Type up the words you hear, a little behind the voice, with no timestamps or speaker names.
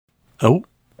Oh,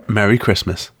 Merry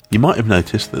Christmas. You might have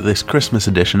noticed that this Christmas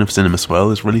edition of Cinema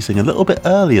Swirl is releasing a little bit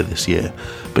earlier this year,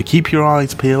 but keep your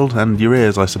eyes peeled, and your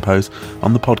ears, I suppose,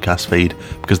 on the podcast feed,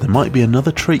 because there might be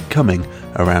another treat coming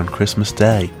around Christmas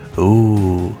Day.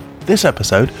 Ooh. This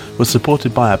episode was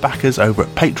supported by our backers over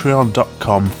at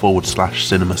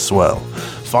patreon.com/cinemaswirl.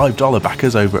 $5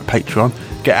 backers over at Patreon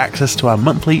get access to our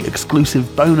monthly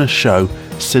exclusive bonus show,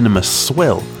 Cinema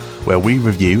Swill, where we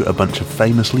review a bunch of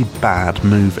famously bad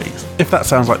movies. If that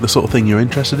sounds like the sort of thing you're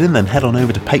interested in, then head on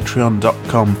over to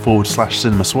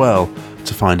patreon.com/cinemaswirl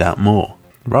to find out more.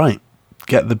 Right,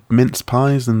 get the mince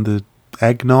pies and the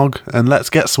eggnog, and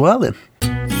let's get swirling.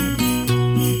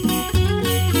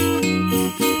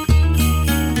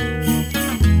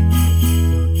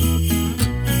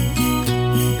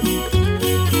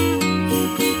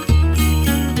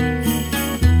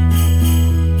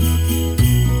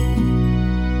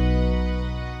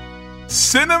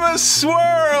 Cinema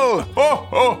Swirl! Ho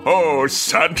ho ho!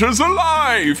 Santa's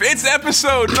alive! It's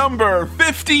episode number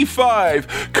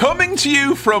 55, coming to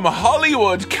you from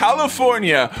Hollywood,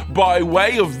 California, by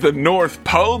way of the North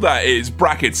Pole, that is,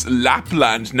 brackets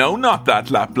Lapland. No, not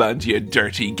that Lapland, you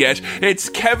dirty get. It's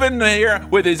Kevin here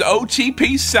with his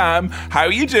OTP Sam. How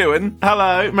you doing?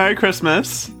 Hello, Merry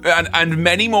Christmas. And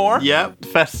many more. Yep,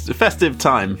 festive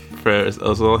time for us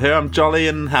all here. I'm jolly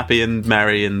and happy and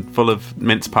merry and full of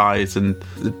mince pies and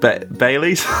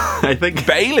Baileys, I think.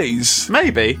 Baileys?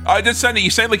 Maybe. You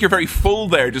sound like you're very full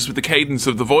there, just with the cadence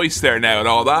of the voice there now and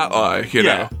all that, you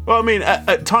know. Well, I mean,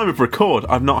 at time of record,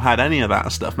 I've not had any of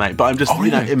that stuff, mate, but I'm just,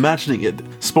 imagining it.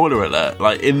 Spoiler alert,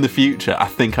 like, in the future, I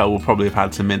think I will probably have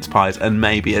had some mince pies and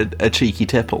maybe a cheeky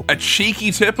tipple. A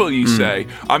cheeky tipple, you say?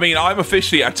 I mean, I'm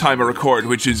officially at time of record,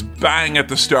 which is bang at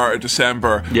the start of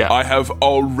December. Yeah. I have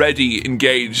already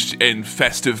engaged in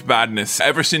festive madness.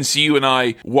 Ever since you and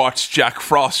I watched Jack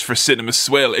Frost for Cinema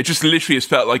Swill, it just literally has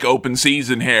felt like open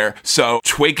season here. So,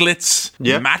 Twiglets,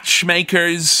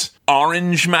 matchmakers,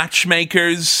 orange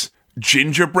matchmakers,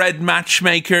 gingerbread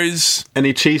matchmakers.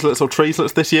 Any cheeselets or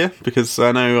treeslets this year? Because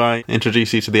I know I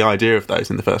introduced you to the idea of those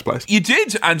in the first place. You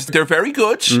did, and they're very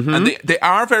good, and they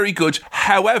are very good.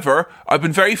 However, I've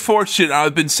been very fortunate, and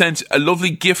I've been sent a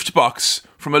lovely gift box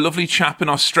from a lovely chap in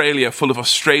Australia full of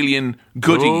Australian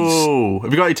goodies. Oh,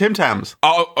 have you got any Tim Tams?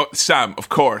 Oh, Sam, of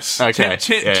course. Okay.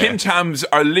 Tim Tams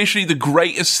are literally the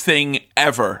greatest thing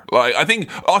ever. Like, I think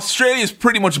Australia's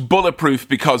pretty much bulletproof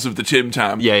because of the Tim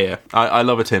Tam. Yeah. I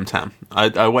love a Tim Tam.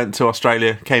 I went to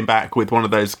Australia, came back with one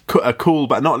of those, a cool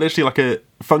bag, not literally like a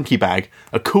funky bag,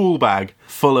 a cool bag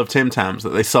full of Tim Tams that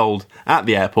they sold at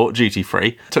the airport, duty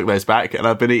free. Took those back, and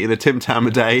I've been eating a Tim Tam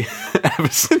a day ever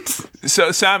since.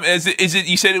 So, Sam, is it?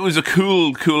 You said it was a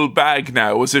cool bag.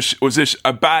 Now, was it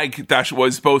a bag that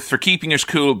was both for keeping it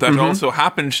cool, that also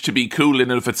happened to be cool in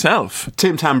and of itself?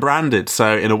 Tim Tam branded,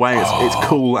 so in a way, it's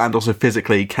cool and also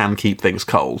physically can keep things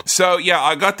cold. So, yeah,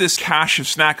 I got this cache of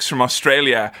snacks from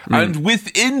Australia, and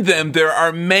within them there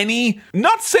are many.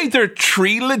 Not say they're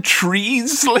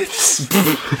treeslets.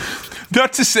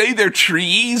 Not to say they're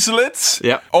treeslets,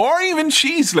 or even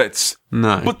cheeselets.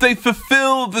 No. But they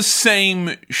fulfill the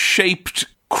same shaped,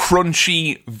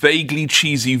 crunchy, vaguely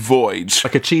cheesy void.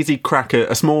 Like a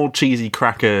small cheesy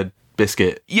cracker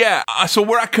biscuit. Yeah, so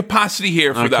we're at capacity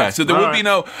here for that. So there will be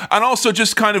no... And also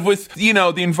just kind of with, the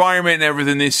environment and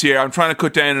everything this year, I'm trying to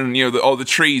cut down on, all the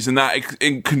trees, and that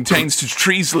it contains to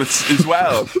treeslets as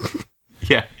well.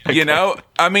 Yeah. Okay.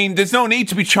 I mean, there's no need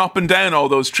to be chopping down all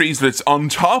those treeslets on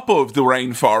top of the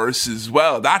rainforests as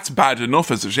well. That's bad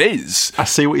enough as it is. I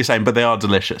see what you're saying, but they are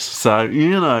delicious. So, at the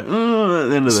end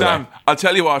of the Sam, day. I'll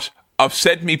tell you what. I've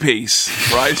said me piece,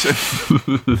 right?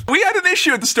 We had an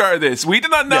issue at the start of this. We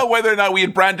did not know whether or not we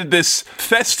had branded this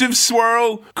Festive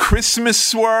Swirl, Christmas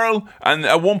Swirl, and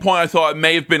at one point I thought it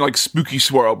may have been like Spooky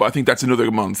Swirl, but I think that's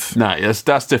another month. No,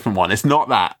 that's a different one. It's not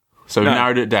that. So we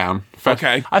narrowed it down.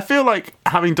 Okay. I feel like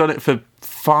having done it for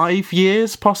 5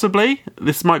 years, possibly,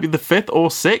 this might be the 5th or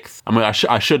 6th. I mean, I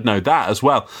should know that as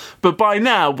well. But by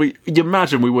now, you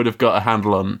imagine we would have got a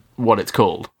handle on what it's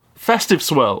called. Festive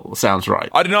Swirl sounds right.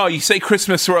 I don't know. You say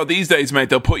Christmas Swirl these days, mate,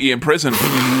 they'll put you in prison.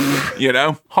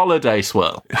 Holiday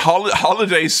Swirl.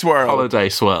 Holiday Swirl. Holiday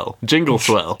Swirl. Jingle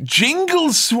Swirl.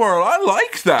 Jingle Swirl. I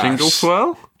like that. Jingle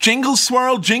Swirl? Jingle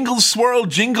Swirl,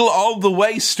 Jingle All the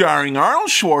Way, starring Arnold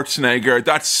Schwarzenegger.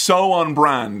 That's so on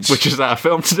brand. Which is our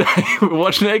film today. We're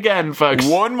watching it again, folks.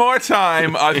 One more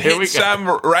time. I've hit Sam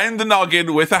round the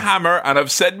noggin with a hammer, and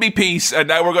I've said me piece, and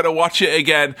now we're going to watch it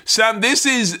again. Sam, this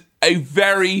is a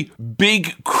very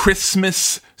big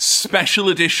Christmas special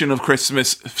edition of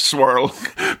Christmas Swirl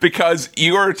because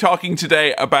you are talking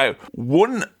today about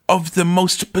one of the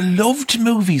most beloved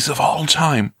movies of all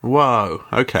time. Whoa,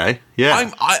 okay,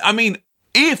 yeah. I mean,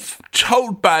 if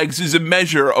tote bags is a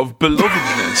measure of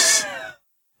belovedness...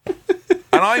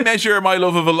 And I measure my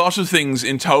love of a lot of things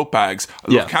in tote bags.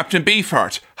 I love Captain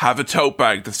Beefheart, have a tote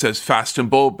bag that says Fast and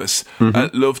Bulbous.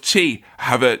 Love tea,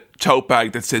 have a tote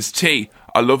bag that says tea.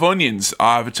 I love onions,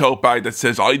 I have a tote bag that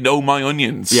says I know my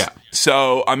onions. Yeah.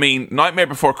 So, I mean, Nightmare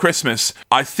Before Christmas,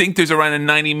 I think there's around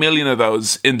 90 million of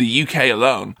those in the UK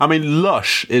alone. I mean,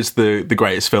 Lush is the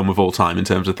greatest film of all time in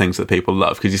terms of things that people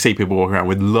love, because you see people walking around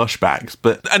with Lush bags.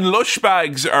 And Lush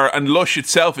bags and Lush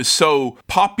itself is so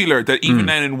popular that even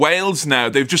down in Wales now,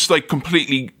 they've just like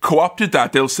completely co-opted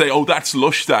that. They'll say, oh, that's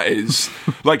Lush, that is.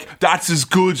 Like, that's as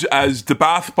good as the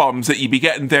bath bombs that you'd be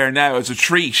getting there now as a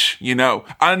treat, you know.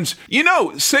 And, you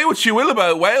know, say what you will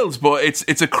about Wales, but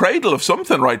it's a cradle of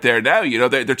something right there now, you know.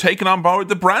 They're taking on board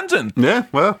the Brandon. Yeah,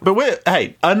 well, but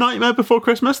hey, A Nightmare Before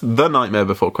Christmas, The Nightmare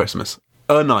Before Christmas,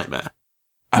 A Nightmare.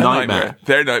 Nightmare.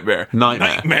 Their nightmare.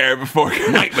 Nightmare before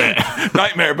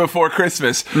Nightmare before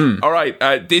Christmas. All right.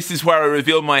 This is where I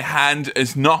reveal my hand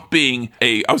as not being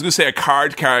I was going to say a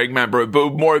card carrying member,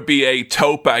 but more be a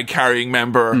tote bag carrying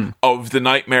member of the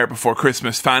Nightmare Before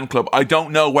Christmas fan club. I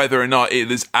don't know whether or not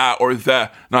it is a or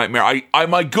the Nightmare.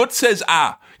 My gut says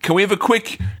a. Can we have a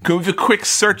quick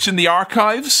search in the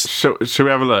archives? Should we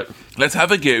have a look? Let's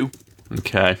have a go.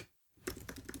 Okay.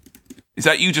 Is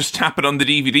that you just tapping on the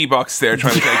DVD box there,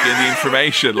 trying to take in the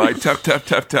information? Like, tap, tap,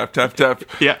 tap, tap, tap, tap.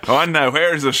 Yeah. Oh, I know.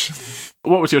 Where is it?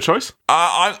 What was your choice?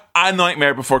 A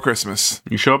Nightmare Before Christmas.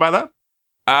 You sure about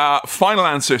that? Final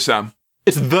answer, Sam.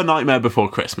 It's The Nightmare Before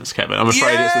Christmas, Kevin. I'm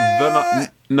afraid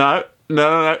it's No.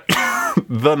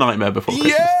 The Nightmare Before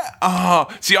Christmas. Yeah. Oh,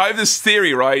 see, I have this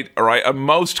theory, right? All right, on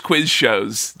most quiz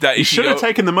shows that you should have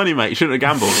taken the money, mate. You shouldn't have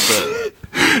gambled. But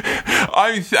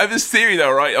I have this theory,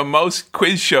 though, right? On most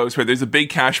quiz shows where there's a big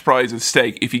cash prize at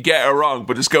stake, if you get it wrong,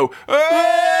 but just go,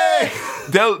 hey!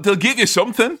 they'll give you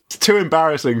something. It's too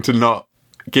embarrassing to not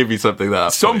give you something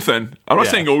that. Something. I'm not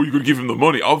saying, oh, you're going to give him the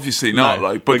money. Obviously not, no,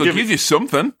 like, but they'll give you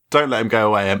something. Don't let him go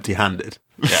away empty-handed.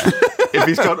 Yeah. If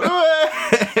he's gone,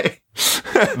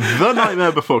 The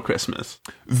Nightmare Before Christmas.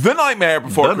 The Nightmare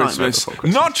Before Christmas.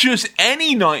 Not just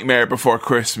any Nightmare Before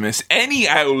Christmas, any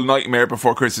owl Nightmare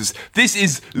Before Christmas. This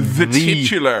is the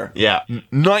titular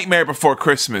Nightmare Before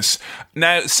Christmas.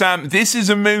 Now, Sam, this is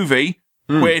a movie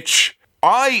which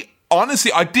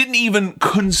honestly, I didn't even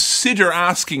consider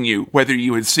asking you whether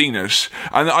you had seen it.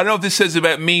 And I don't know if this says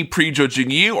about me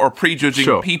prejudging you or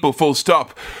prejudging people full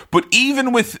stop. But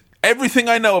even with everything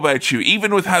I know about you,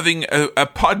 even with having a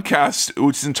podcast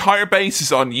whose entire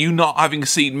basis on you not having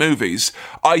seen movies,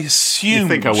 I assumed... You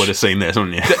think I would have seen this,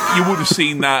 wouldn't you? That you would have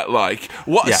seen that, like...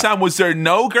 What, Sam, was there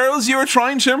no girls you were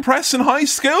trying to impress in high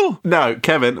school? No,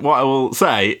 Kevin, what I will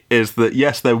say is that,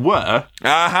 yes, there were.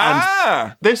 Aha!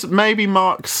 And this maybe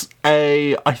marks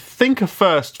I think a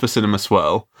first for Cinema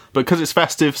Swirl, but because it's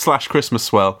festive / Christmas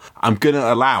Swirl, I'm going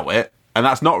to allow it. And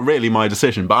that's not really my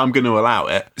decision, but I'm going to allow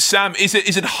it. Sam, is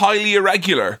it highly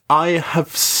irregular? I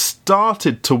have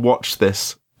started to watch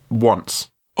this once.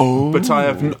 Oh. But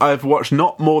I've watched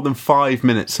not more than 5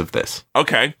 minutes of this.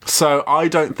 Okay. So I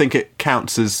don't think it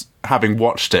counts as having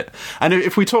watched it. And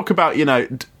if we talk about, you know,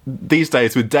 these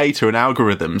days with data and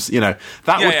algorithms, you know,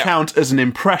 that would count as an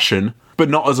impression, but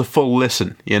not as a full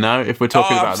listen, you know, if we're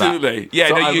talking about absolutely. that. Yeah,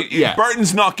 so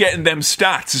Burton's not getting them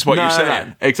stats, is what you're saying.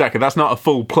 No, exactly. That's not a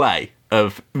full play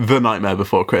of The Nightmare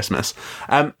Before Christmas.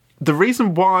 The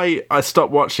reason why I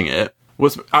stopped watching it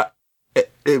was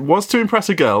it was to impress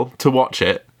a girl to watch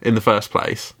it in the first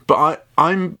place. But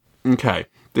I'm okay.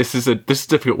 This is a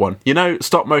difficult one. You know,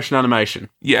 stop motion animation.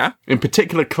 Yeah. In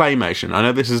particular, claymation. I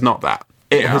know this is not that.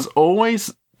 It has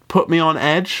always put me on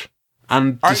edge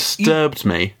and disturbed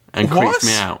me and creeped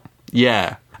me out.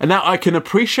 Yeah. And now I can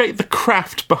appreciate the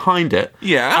craft behind it.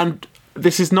 Yeah. And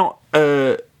this is not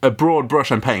a broad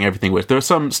brush I'm painting everything with. There are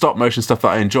some stop motion stuff that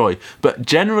I enjoy, but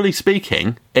generally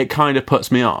speaking, it kind of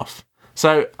puts me off.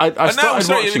 So I started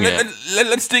watching it.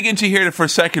 Let's dig into here for a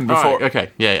second before. Right,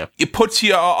 okay, yeah. It puts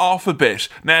you off a bit.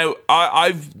 Now,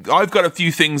 I've got a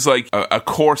few things like a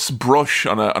coarse brush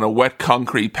on a wet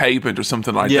concrete pavement or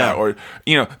something like that, or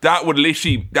you know that would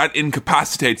literally that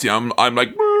incapacitates you. I'm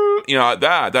like,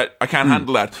 that I can't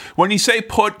handle that. When you say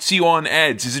puts you on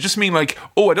edge, does it just mean like,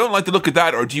 oh, I don't like the look of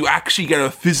that, or do you actually get a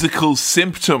physical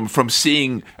symptom from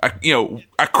seeing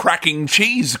a cracking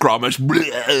cheese grommet?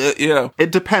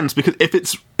 It depends, because if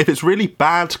it's really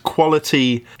bad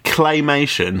quality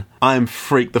claymation, I'm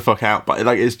freaked the fuck out by it.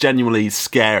 Like, it's genuinely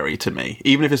scary to me.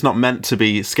 Even if it's not meant to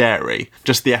be scary,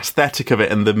 just the aesthetic of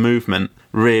it and the movement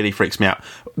really freaks me out.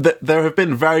 There have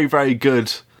been very, very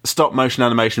good stop-motion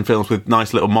animation films with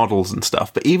nice little models and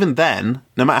stuff, but even then,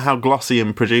 no matter how glossy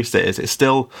and produced it is, it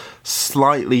still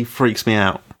slightly freaks me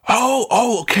out.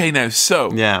 Okay, now,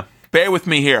 so... Yeah. Bear with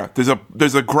me here.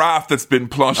 There's a graph that's been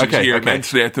plotted here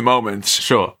mentally at the moment.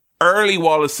 Sure. Early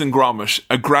Wallace and Gromit,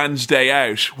 A Grand Day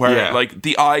Out, where like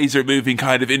the eyes are moving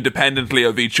kind of independently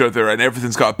of each other and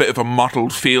everything's got a bit of a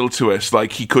mottled feel to it,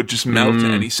 like he could just melt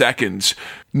at any second.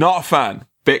 Not a fan.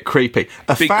 Bit creepy.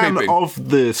 Fan of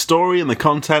the story and the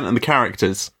content and the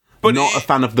characters, but not a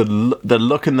fan of the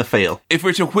look and the feel. If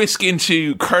we're to whisk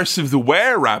into Curse of the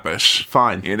Were-Rabbit...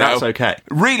 Fine, that's okay.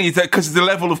 Really, because the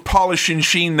level of polish and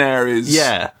sheen there is...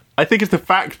 Yeah. I think it's the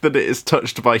fact that it is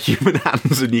touched by human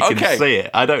hands and you can see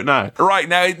it. I don't know. Right,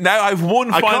 now I've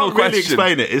one final question. I can't really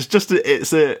explain it. It's just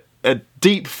it's a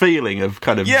deep feeling of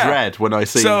kind of dread when I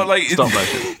see stop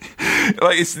motion.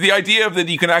 Like, it's the idea of that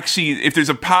you can actually, if there's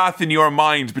a path in your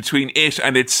mind between it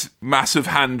and its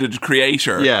massive-handed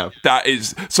creator, that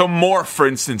is, so Morph, for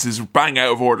instance, is bang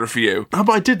out of order for you. Oh,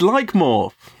 but I did like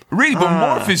Morph. Really, but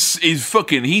Morph is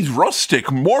fucking, he's rustic.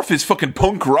 Morph is fucking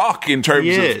punk rock in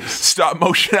terms of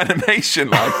stop-motion animation,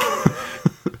 like...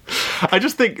 I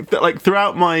just think that, like,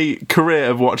 throughout my career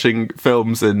of watching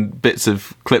films and bits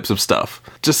of clips of stuff,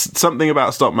 just something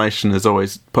about stop motion has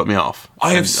always put me off.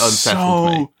 I have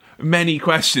so many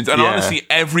questions, and honestly,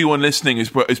 everyone listening has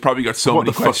probably got so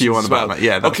many questions. What the fuck are you on about, mate?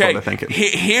 Yeah, that's what they're thinking.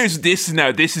 Here's this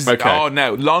now. This is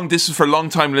this is for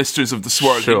long-time listeners of the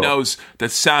Swirl. Sure. He knows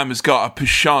that Sam has got a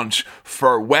penchant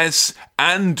for Wes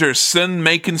Anderson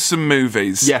making some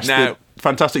movies. Yes, now.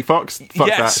 Fantastic Fox, fuck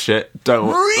that shit. Don't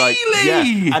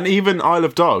really. And even Isle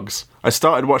of Dogs. I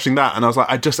started watching that, and I was like,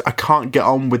 I can't get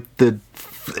on with the.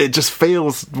 It just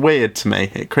feels weird to me.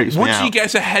 It creeps me out. Would you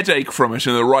get a headache from it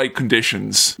in the right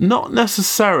conditions? Not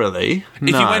necessarily. If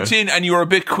you went in and you were a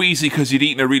bit queasy because you'd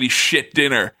eaten a really shit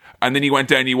dinner, and then you went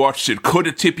down and you watched it, could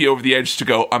it tip you over the edge to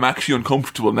go, I'm actually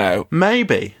uncomfortable now?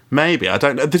 Maybe. I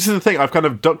don't know. This is the thing. I've kind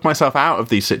of ducked myself out of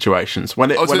these situations. When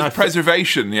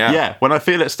preservation, Yeah, when I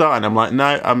feel it starting, I'm like,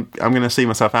 no, I'm going to see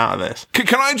myself out of this.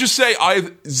 Can I just say, I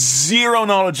have zero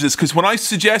knowledge of this, because when I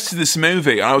suggested this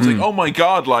movie, and I was like, oh my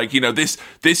God, like, this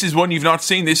is one you've not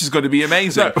seen, this is going to be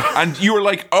amazing. No. And you were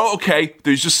like, oh, okay,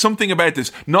 there's just something about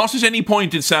this. Not at any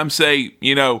point did Sam say,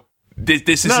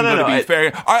 this isn't going to be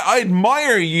fair. I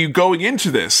admire you going into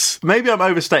this. Maybe I'm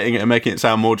overstating it and making it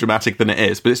sound more dramatic than it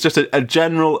is, but it's just a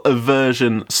general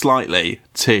aversion slightly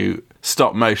to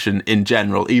stop motion in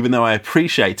general, even though I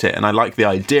appreciate it and I like the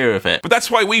idea of it. But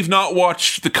that's why we've not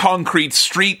watched the Concrete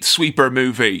Street Sweeper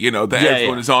movie, that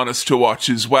everyone is on us to watch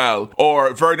as well.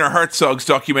 Or Werner Herzog's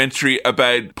documentary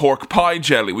about pork pie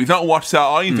jelly. We've not watched that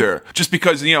either. Just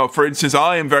because, for instance,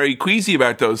 I am very queasy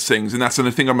about those things, and that's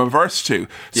the thing I'm averse to.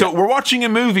 So we're watching a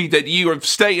movie that you have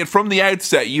stated from the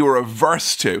outset you are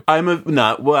averse to.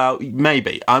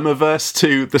 Maybe. I'm averse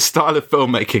to the style of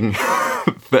filmmaking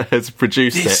that has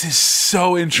produced it. This is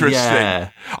so interesting.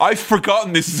 Yeah. I've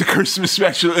forgotten this is a Christmas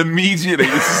special immediately.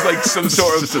 This is like some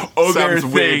sort of other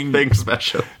thing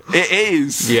special. It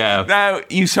is. Yeah. Now,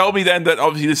 you told me then that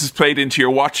obviously this is played into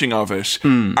your watching of it.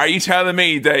 Are you telling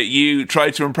me that you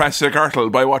tried to impress a girl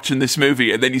by watching this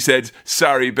movie and then you said,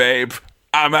 sorry, babe,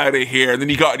 I'm out of here, and then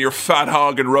you got on your fat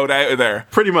hog and rode out of there?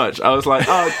 Pretty much. I was like,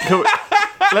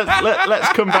 let's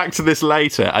come back to this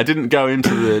later. I didn't go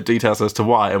into the details as to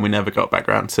why, and we never got back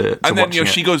around to and then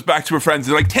she goes back to her friends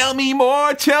and like, tell me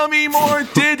more.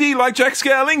 Did he like Jack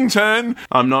Skellington?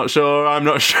 I'm not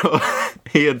sure.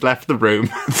 He had left the room.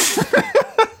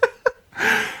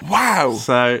 Wow.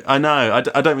 So, I know,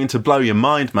 I don't mean to blow your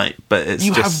mind, mate, but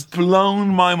You have blown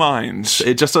my mind.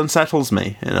 It just unsettles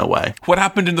me, in a way. What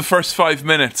happened in the first 5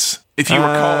 minutes, if you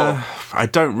recall? I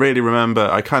don't really remember.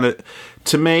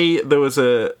 To me, there was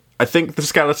I think the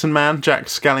Skeleton Man, Jack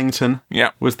Skellington,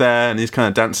 was there, and he's kind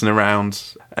of dancing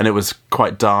around, and it was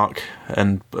quite dark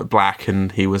and black,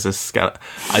 and he was a skeleton.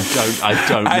 I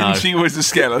don't know. And she was a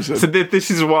skeleton. So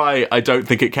this is why I don't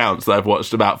think it counts that I've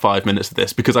watched about 5 minutes of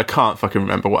this, because I can't fucking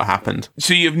remember what happened.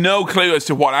 So you have no clue as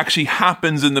to what actually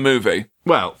happens in the movie?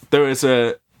 Well, there is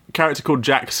a character called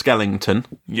Jack Skellington.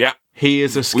 Yeah. He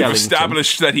is a skeleton. We've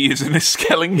established that he is a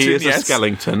skeleton. He is yes. a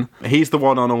skeleton. He's the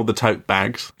one on all the tote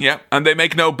bags. Yeah, and they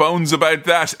make no bones about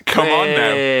that. Come on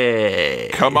now.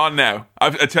 Come on now.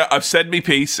 I've said me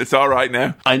piece. It's all right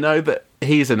now. I know that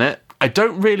he's in it. I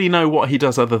don't really know what he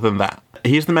does other than that.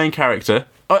 He's the main character.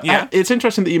 Yeah. It's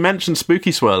interesting that you mentioned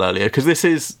Spooky Swirl earlier, because this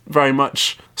is very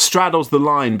much straddles the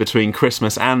line between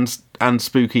Christmas and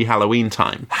spooky Halloween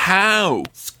time. How?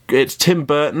 It's Tim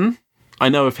Burton. I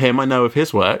know of him. I know of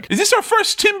his work. Is this our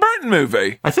first Tim Burton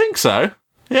movie? I think so.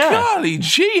 Yeah. Golly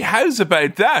gee, how's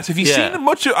about that? Have you seen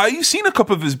much of... You've seen a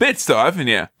couple of his bits, though, haven't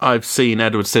you? I've seen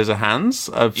Edward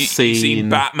Scissorhands. I've You've seen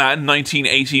Batman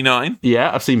 1989.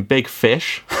 Yeah, I've seen Big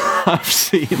Fish. I've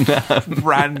seen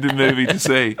Random movie to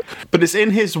see. But it's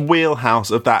in his wheelhouse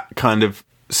of that kind of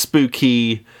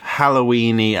spooky,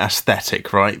 Halloween-y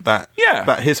aesthetic, right? That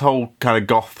his whole kind of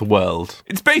goth world.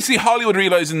 It's basically Hollywood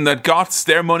realising that goths,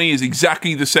 their money is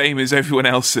exactly the same as everyone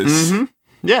else's. Mm-hmm.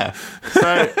 Yeah.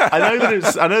 So I know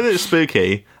that it's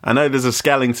spooky. I know there's a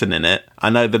skeleton in it. I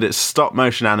know that it's stop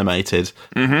motion animated,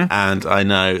 and I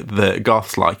know that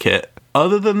goths like it.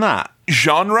 Other than that,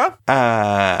 genre?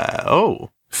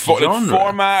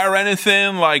 Format or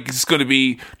anything? Like, it's going to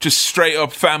be just straight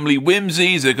up family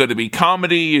whimsy? Is it going to be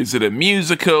comedy? Is it a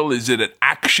musical? Is it an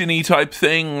action-y type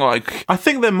thing? Like, I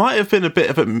think there might have been a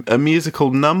bit of a musical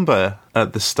number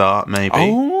at the start, maybe.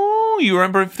 Oh, you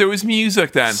remember if there was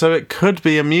music then? So it could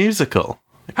be a musical.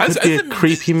 It could be a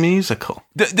creepy musical.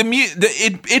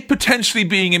 It potentially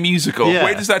being a musical,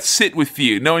 where does that sit with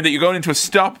you, knowing that you're going into a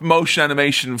stop-motion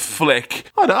animation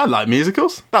flick? I like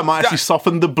musicals. That might actually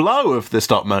soften the blow of the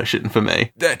stop-motion for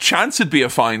me. The chance would be a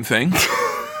fine thing.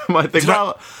 Did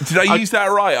I use that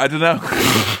right? I don't know.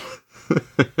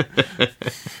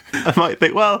 I might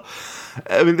think, well,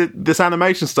 I mean, this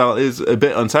animation style is a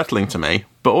bit unsettling to me,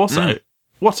 but also,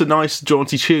 what a nice,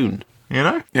 jaunty tune. You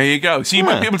know? There you go. So you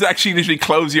might be able to actually literally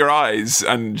close your eyes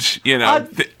and,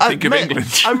 think of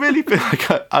England. I really feel like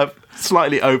I've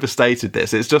slightly overstated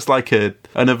this. It's just like an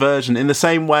aversion in the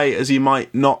same way as you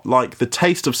might not like the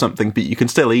taste of something, but you can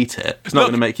still eat it. It's not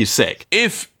going to make you sick.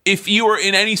 If you are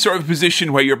in any sort of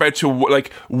position where you're about to,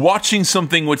 like, watching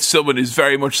something with someone is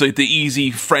very much like the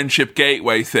easy friendship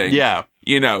gateway thing. Yeah.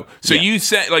 You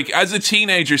said, like, as a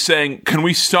teenager saying, can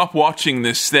we stop watching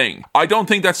this thing? I don't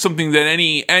think that's something that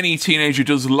any teenager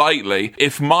does lightly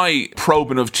if my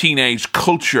probing of teenage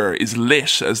culture is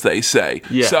lit, as they say.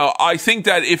 Yeah. So I think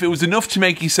that if it was enough to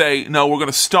make you say, no, we're going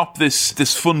to stop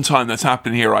this fun time that's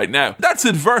happening here right now, that's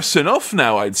adverse enough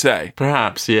now, I'd say.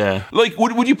 Perhaps, yeah. Like,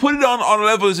 would you put it on a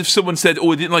level as if someone said,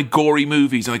 I didn't like gory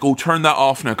movies, and like, turn that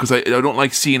off now, because I don't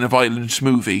like seeing a violent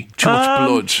movie. Too much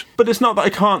blood. But it's not that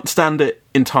I can't stand it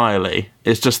entirely.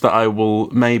 It's just that I will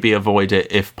maybe avoid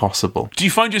it if possible. Do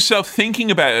you find yourself thinking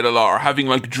about it a lot, or having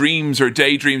like dreams or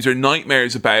daydreams or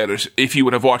nightmares about it if you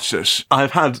would have watched it?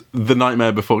 I've had the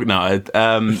nightmare before. No,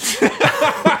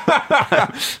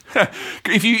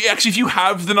 if you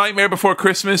have the nightmare before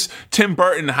Christmas, Tim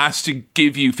Burton has to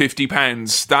give you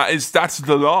 £50. That's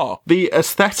the law. The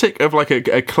aesthetic of like a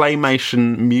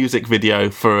claymation music video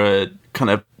for a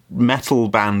kind of metal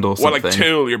band or something. Well, like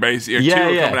Tool, Tool coming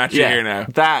at you here now.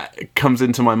 That comes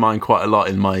into my mind quite a lot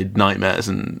in my nightmares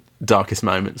and darkest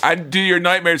moments. And do your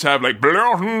nightmares have like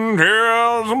real kind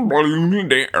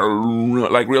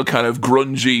of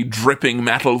grungy, dripping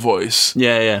metal voice?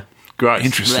 Yeah. Great.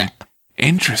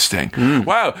 Interesting.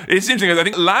 Wow. It's interesting because I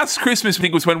think last Christmas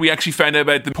was when we actually found out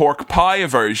about the pork pie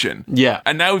version. Yeah.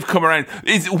 And now we've come around.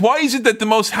 Why is it that the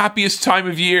most happiest time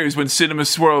of year is when Cinema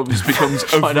Swirl just becomes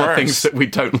find out things that we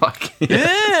don't like.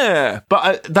 Yeah.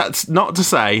 But that's not to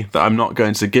say that I'm not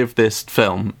going to give this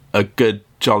film a good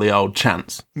jolly old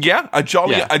chance. Yeah, a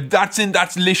jolly. Yeah. That's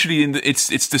literally in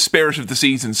it's the spirit of the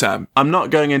season, Sam. I'm not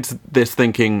going into this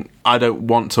thinking I don't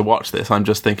want to watch this. I'm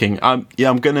just thinking, I'm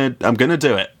gonna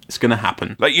do it. It's gonna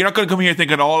happen. Like, you're not gonna come here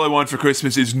thinking all I want for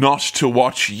Christmas is not to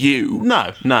watch you.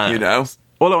 No. You know.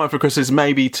 All I want for Christmas is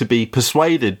maybe to be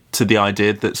persuaded to the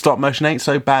idea that stop motion ain't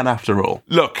so bad after all.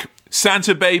 Look,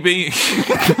 Santa baby.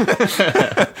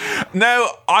 Now,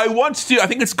 I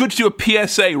think it's good to do a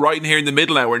PSA right in here in the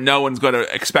middle now where no one's going to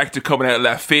expect it coming out of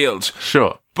left field.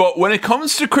 Sure. But when it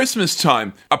comes to Christmas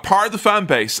time, a part of the fan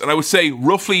base, and I would say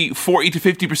roughly 40 to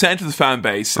 50% of the fan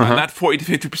base, and that 40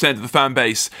 to 50% of the fan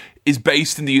base is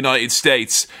based in the United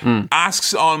States,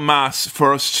 asks en masse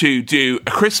for us to do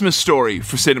a Christmas story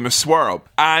for Cinema Swirl.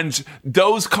 And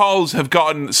those calls have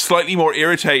gotten slightly more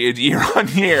irritated year on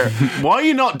year. Why are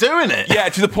you not doing it? Yeah,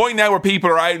 to the point now where people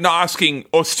are out not asking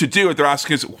us to do it, they're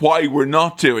asking us why we're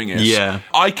not doing it. Yeah.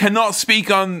 I cannot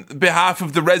speak on behalf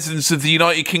of the residents of the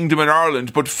United Kingdom and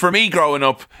Ireland, but But for me growing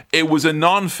up, it was a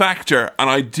non-factor, and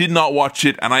I did not watch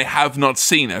it, and I have not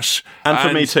seen it. And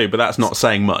for me too, but that's not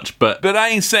saying much. But I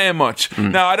ain't saying much.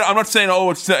 Now, I'm not saying,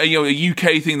 it's a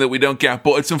UK thing that we don't get,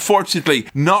 but it's unfortunately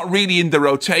not really in the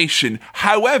rotation.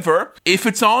 However, if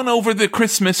it's on over the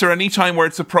Christmas or any time where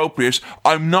it's appropriate,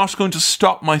 I'm not going to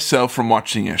stop myself from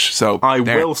watching it. So I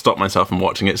will stop myself from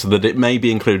watching it so that it may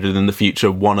be included in the future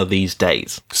one of these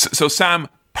days. So Sam,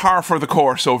 par for the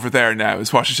course over there now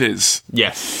is what it is.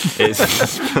 Yes,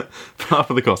 it's par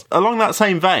for the course. Along that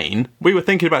same vein, we were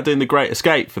thinking about doing The Great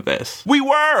Escape for this. We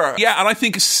were! Yeah, and I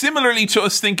think similarly to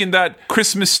us thinking that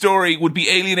Christmas Story would be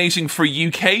alienating for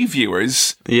UK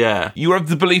viewers, yeah, you have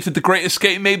the belief that The Great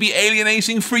Escape may be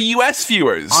alienating for US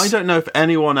viewers. I don't know if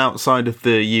anyone outside of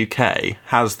the UK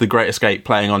has The Great Escape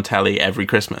playing on telly every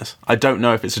Christmas. I don't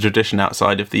know if it's a tradition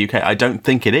outside of the UK. I don't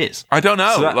think it is. I don't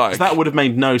know. So that would have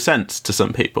made no sense to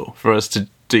some people for us to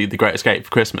do The Great Escape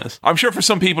for Christmas. I'm sure for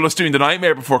some people us doing The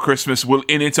Nightmare Before Christmas will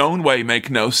in its own way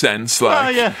make no sense.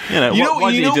 Yeah.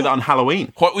 Why do you do that on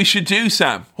Halloween? What we should do,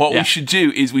 Sam, we should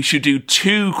do is we should do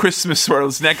 2 Christmas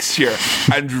swirls next year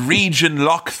and region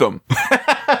lock them.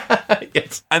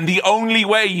 Yes. And the only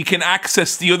way you can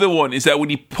access the other one is that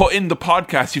when you put in the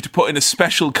podcast, you have to put in a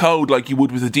special code like you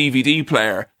would with a DVD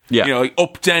player. Yeah. Like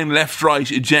up, down, left,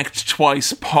 right, eject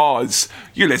twice, pause.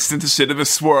 You're listening to Cinema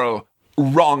Swirl.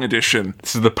 Wrong edition.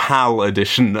 This is the PAL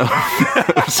edition of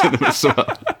Cinema Swirl.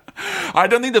 I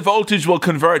don't think the voltage will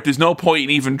convert. There's no point in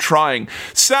even trying.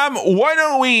 Sam, why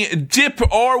don't we dip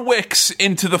our wicks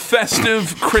into the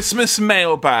festive Christmas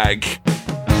mailbag?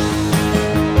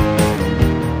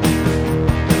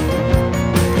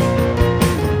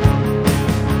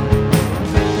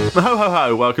 Ho, ho,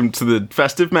 ho. Welcome to the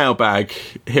festive mailbag.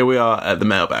 Here we are at the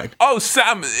mailbag. Oh,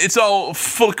 Sam, it's all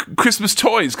full of Christmas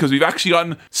toys because we've actually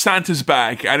gotten Santa's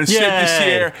bag. And instead this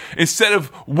year, instead of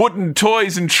wooden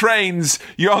toys and trains,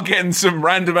 you're all getting some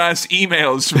random-ass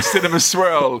emails from Cinema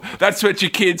Swirl. That's what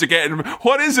your kids are getting.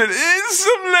 What is it? It's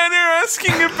some letter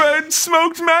asking about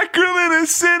smoked mackerel in a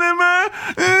cinema.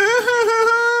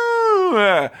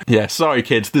 Yeah, sorry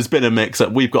kids, there's been a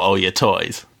mix-up. We've got all your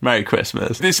toys. Merry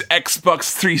Christmas. This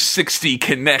Xbox 360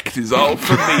 Kinect is all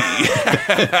for me.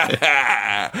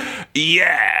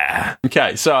 Yeah.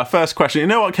 Okay, so our first question. You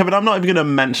know what, Kevin? I'm not even going to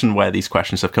mention where these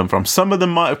questions have come from. Some of them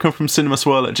might have come from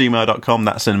cinemaswirl@gmail.com.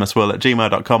 That's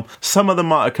cinemaswirl@gmail.com. Some of them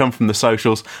might have come from the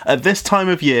socials. At this time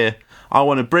of year, I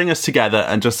want to bring us together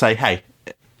and just say, hey,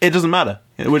 it doesn't matter.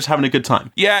 We're just having a good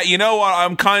time. Yeah, you know what?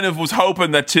 I'm kind of was hoping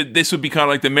that this would be kind of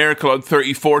like the Miracle on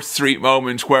 34th Street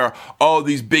moment where all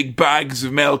these big bags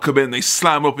of mail come in, they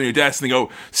slam up on your desk and they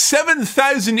go,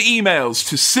 7,000 emails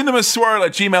to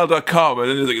cinemaswirl@gmail.com. And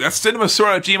then they're like, that's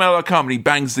cinemaswirl@gmail.com. And he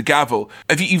bangs the gavel.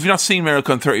 You've not seen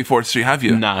Miracle on 34th Street, have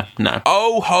you? No.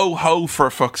 Oh, ho, ho, for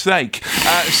fuck's sake.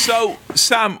 So,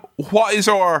 Sam, what is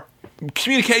our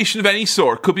communication of any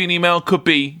sort? Could be an email, could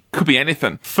be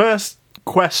anything. First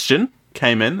question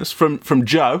came in. It's from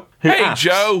Joe. Hey, asks,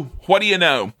 Joe, what do you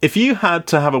know? If you had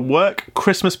to have a work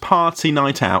Christmas party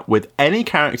night out with any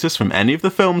characters from any of the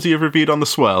films you've reviewed on The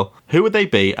Swirl, who would they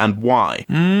be and why?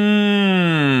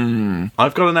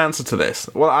 I've got an answer to this.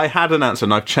 Well, I had an answer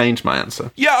and I've changed my answer.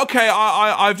 Yeah, okay,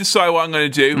 I've decided what I'm going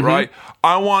to do, right?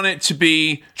 I want it to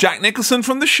be Jack Nicholson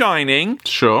from The Shining.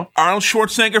 Sure. Arnold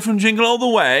Schwarzenegger from Jingle All the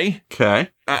Way. Okay.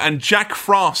 And Jack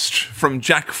Frost from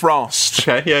Jack Frost.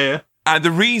 Okay, yeah. And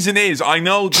the reason is, I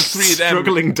know the three of them...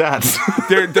 Struggling dads.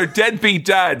 they're deadbeat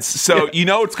dads, so you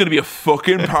know it's going to be a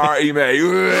fucking party, mate.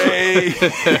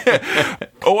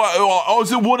 Oh,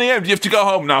 is it 1 a.m? Do you have to go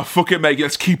home? Nah, fuck it, mate.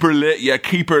 Let's keep her lit, yeah.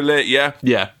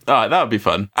 Yeah, alright, that would be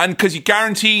fun. And because you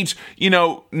guaranteed,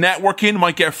 networking,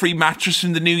 might get a free mattress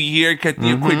in the new year, get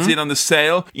quids in on the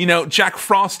sale. Jack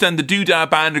Frost and the Doodah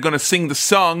Band are going to sing the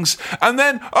songs. And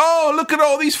then, oh, look at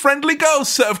all these friendly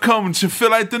ghosts that have come to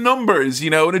fill out the numbers,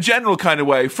 in a general kind of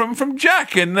way, from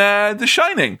Jack and The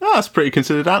Shining. Oh, that's a pretty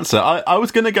considered answer. I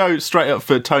was going to go straight up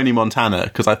for Tony Montana,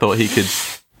 because I thought he could...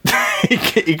 he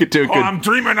could do a good... I'm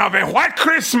dreaming of a white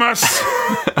Christmas!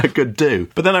 A good do.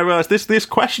 But then I realised this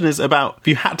question is about if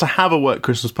you had to have a work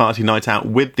Christmas party night out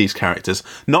with these characters,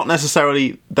 not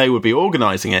necessarily they would be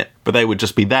organising it, but they would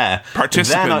just be there.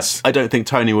 Participants. Then I don't think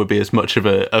Tony would be as much of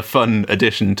a fun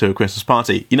addition to a Christmas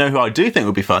party. You know who I do think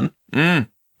would be fun?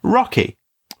 Rocky.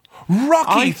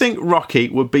 I think Rocky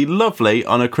would be lovely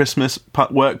on a Christmas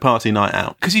work party night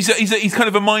out. Because he's kind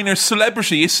of a minor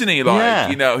celebrity, isn't he?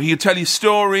 He'll tell you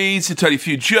stories, he'll tell you a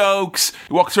few jokes,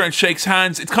 he walks around, shakes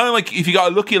hands. It's kind of like if you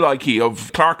got a looky-likey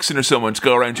of Clarkson or someone to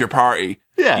go around to your party.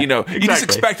 Yeah, exactly. You just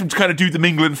expect him to kind of do the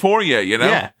mingling for you,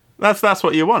 Yeah. That's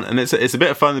what you want, and it's a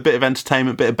bit of fun, a bit of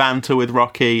entertainment, a bit of banter with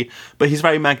Rocky, but he's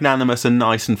very magnanimous and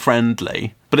nice and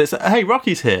friendly. But it's, hey,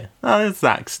 Rocky's here. Oh,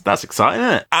 that's exciting,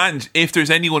 isn't it? And if there's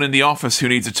anyone in the office who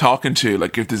needs a talking to,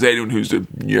 like if there's anyone who's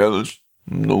that's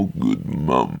no good,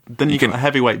 mum, then you can a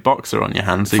heavyweight boxer on your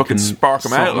hands. So fucking you can spark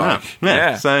them out, like.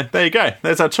 Yeah. So there you go.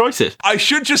 There's our choices. I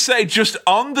should just say, just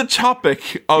on the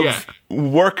topic of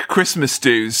work Christmas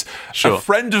dues, a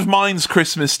friend of mine's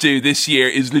Christmas due this year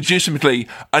is legitimately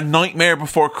a Nightmare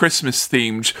Before Christmas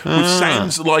themed, which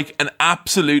sounds like an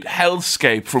absolute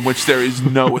hellscape from which there is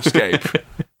no escape.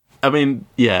 I mean,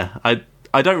 yeah,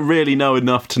 I don't really know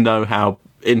enough to know how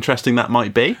interesting that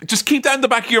might be. Just keep that in the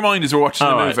back of your mind as we're watching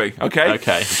the movie, okay?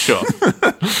 Okay, sure.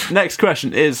 Next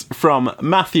question is from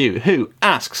Matthew, who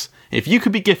asks, if you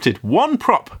could be gifted one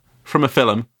prop from a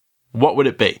film, what would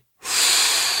it be?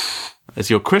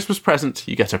 As your Christmas present,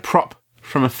 you get a prop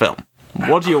from a film.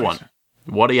 What do you want?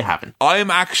 What are you having?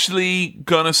 I'm actually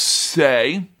gonna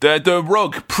say the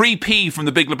rug pre-P from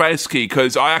The Big Lebowski,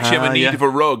 because I actually am in need of a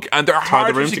rug, and they're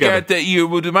harder to get that you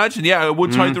would imagine. Yeah, it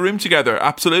would tie the room together.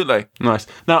 Absolutely. Nice.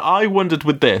 Now, I wondered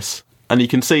with this, and you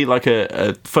can see like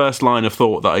a first line of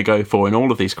thought that I go for in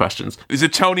all of these questions. Is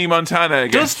it Tony Montana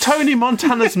again? Does Tony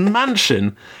Montana's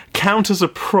mansion count as a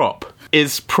prop?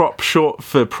 Is prop short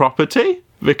for property?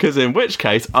 Because in which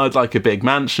case, I'd like a big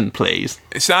mansion, please.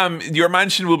 Sam, your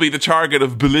mansion will be the target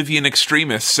of Bolivian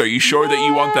extremists. Are you sure that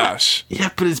you want that?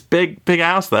 Yeah, but it's big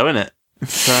house though, isn't it?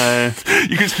 So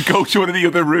you can just go to one of the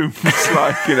other rooms,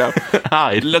 like, you know.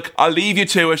 Hide. Look, I'll leave you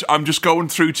to it. I'm just going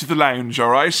through to the lounge, all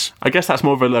right? I guess that's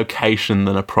more of a location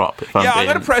than a prop. I'm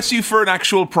going to press you for an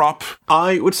actual prop.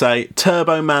 I would say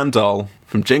Turbo Man doll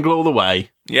from Jingle All the Way.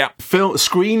 Yeah.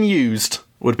 Screen used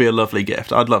would be a lovely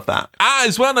gift. I'd love that.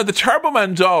 As well, now the Turbo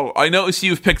Man doll, I notice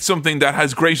you've picked something that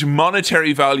has great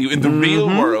monetary value in the real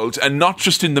world and not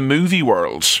just in the movie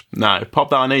world. No,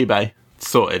 pop that on eBay.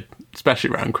 Sorted.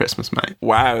 Especially around Christmas, mate.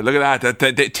 Wow, look at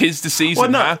that. Tis the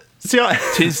season, huh? See,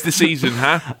 tis the season,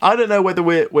 huh? I don't know whether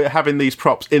we're having these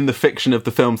props in the fiction of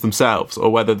the films themselves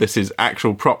or whether this is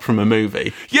actual prop from a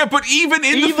movie. Yeah, but even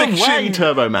in the fiction... Either way,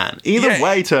 Turbo Man. In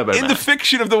the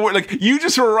fiction of the world, like, you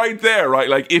just were right there, right?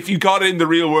 Like, if you got it in the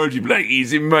real world, you'd be like,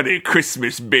 easy money,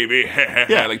 Christmas, baby.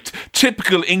 Yeah. Like,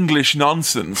 typical English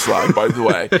nonsense, like, by the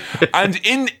way. And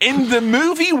in the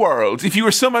movie world, if you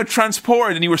were somehow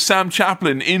transported and you were Sam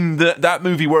Chaplin in that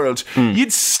movie world,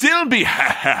 you'd still be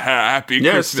happy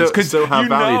Christmas. Because you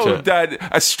know that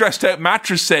a stressed out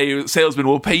mattress salesman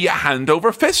will pay you hand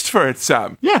over fist for it,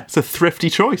 Sam. Yeah, it's a thrifty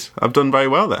choice. I've done very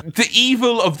well there. The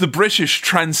evil of the British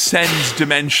transcends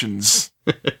dimensions.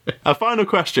 Our final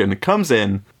question comes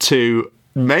in to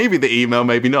maybe the email,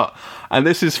 maybe not. And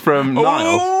this is from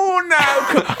Niall. Oh,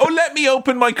 now. Let me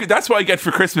open my... That's what I get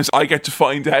for Christmas. I get to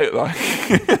find out, like...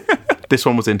 This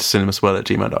one was into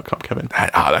cinemaswirl@gmail.com, Kevin.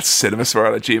 That's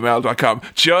cinemaswirl@gmail.com.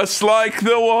 Just like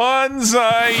the ones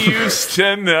I used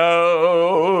to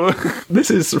know.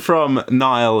 This is from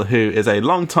Niall, who is a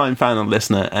long-time fan and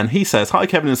listener, and he says, Hi,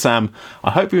 Kevin and Sam.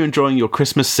 I hope you're enjoying your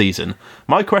Christmas season.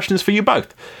 My question is for you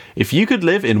both. If you could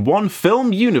live in one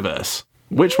film universe,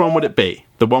 which one would it be?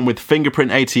 The one with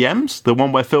fingerprint ATMs? The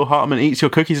one where Phil Hartman eats your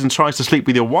cookies and tries to sleep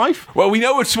with your wife? Well, we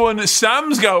know which one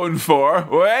Sam's going for.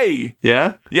 Way.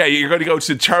 Yeah? Yeah, you're going to go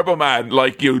to Turbo Man,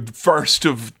 like, 1st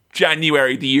of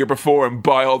January the year before and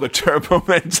buy all the Turbo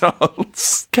Man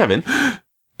dolls. Kevin,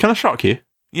 can I shock you?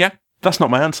 Yeah? That's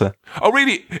not my answer. Oh,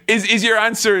 really? Is your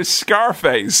answer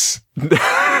Scarface?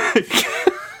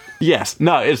 Yes.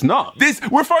 No, it's not.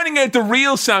 We're finding out the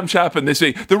real Sam Chaplin this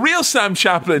week. The real Sam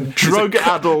Chaplin...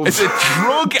 Drug-addled... It's a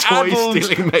drug-addled,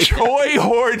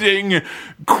 toy-hoarding,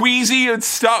 queasy and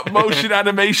stop-motion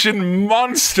animation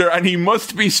monster, and he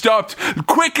must be stopped.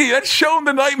 Quickly, let's show him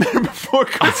The Nightmare Before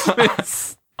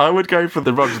Christmas. I would go for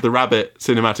the Roger the Rabbit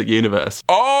cinematic universe.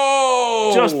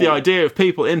 Oh! Just the idea of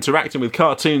people interacting with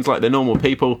cartoons like they're normal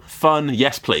people. Fun,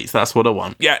 yes please. That's what I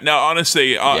want. Yeah, no,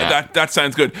 honestly, that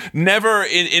sounds good. Never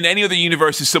in any other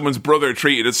universe is someone's brother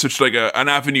treated as such like an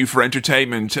avenue for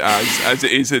entertainment as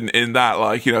it is in that,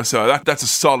 like, so that's a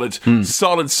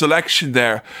solid selection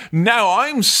there. Now,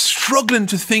 I'm struggling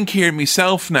to think here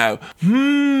myself now.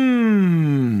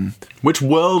 Which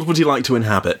world would you like to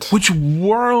inhabit? Which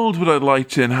world would I like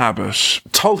to inhabit?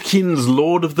 Tolkien's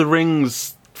Lord of the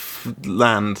Rings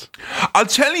land. I'll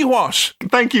tell you what.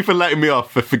 Thank you for letting me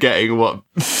off for forgetting what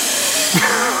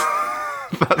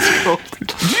that's called.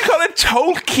 Did you call it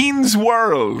Tolkien's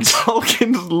world?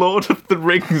 Tolkien's Lord of the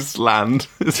Rings land.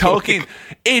 Tolkien.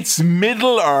 It's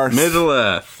Middle Earth. Middle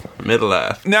Earth. Middle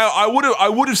Earth. Now, I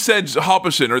would have said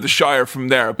Hobbiton or the Shire from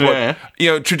there, but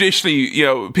traditionally,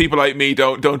 people like me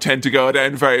don't tend to go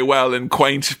down very well in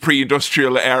quaint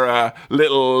pre-industrial era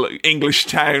little English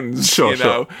towns.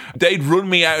 Sure. They'd run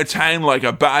me out of town like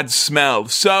a bad smell.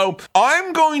 So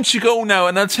I'm going to go now,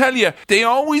 and I'll tell you, they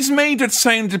always made it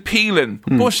sound appealing,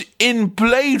 but in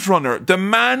Blade Runner, the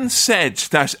man said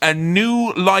that a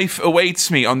new life awaits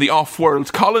me on the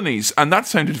off-world colonies, and that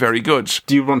sounded very good.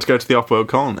 Do you want to go to the off-world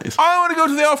colonies? I want to go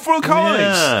to the off-world colonies.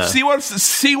 Yeah.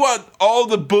 See what all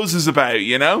the buzz is about,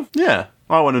 Yeah.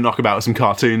 I want to knock about with some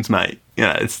cartoons, mate.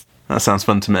 That sounds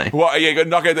fun to me. What, are you going to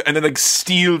knock out and then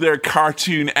steal their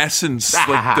cartoon essence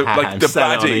like the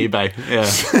sell it on baddie? eBay. Yeah.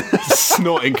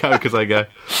 Snorting coke as I go.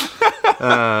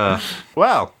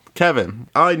 Well, Kevin,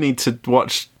 I need to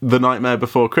watch The Nightmare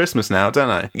Before Christmas now, don't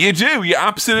I? You do. You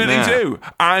absolutely do.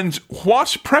 And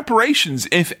what preparations,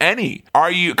 if any, are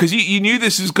you... Because you knew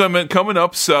this is coming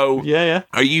up, so... Yeah.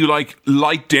 Are you,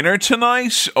 light dinner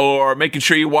tonight? Or making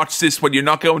sure you watch this when you're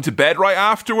not going to bed right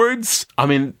afterwards? I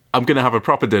mean, I'm going to have a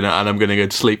proper dinner and I'm going to go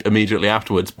to sleep immediately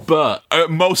afterwards, but...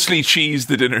 Mostly cheese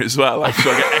the dinner as well.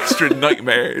 So I get extra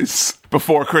nightmares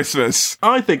before Christmas.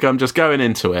 I think I'm just going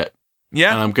into it.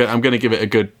 Yeah, and I'm going to give it a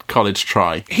good college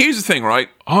try. Here's the thing, right?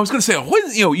 I was going to say,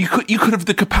 you could have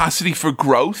the capacity for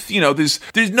growth.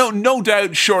 There's no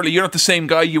doubt. Surely you're not the same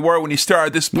guy you were when you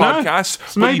started this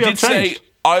podcast. No, but you did say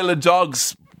Isle of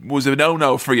Dogs was a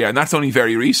no-no for you, and that's only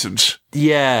very recent.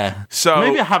 Yeah, so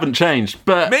maybe I haven't changed,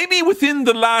 but maybe within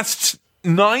the last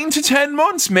 9 to 10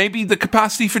 months, maybe the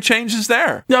capacity for change is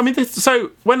there. Yeah, I mean,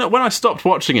 so when I stopped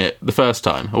watching it the first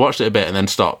time, I watched it a bit and then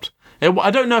stopped.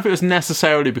 I don't know if it was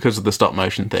necessarily because of the stop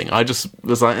motion thing. I just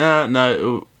was like,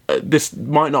 no, this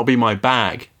might not be my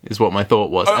bag, is what my thought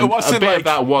was. And a bit of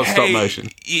that was stop motion.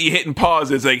 You hitting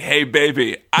pause, it's like, hey,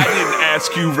 baby, I didn't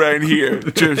ask you round here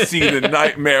to see The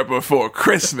Nightmare Before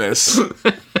Christmas.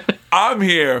 I'm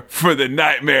here for The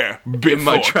Nightmare Before... In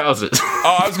my trousers.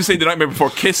 I was going to say The Nightmare Before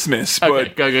Christmas, but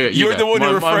okay, go. You're the one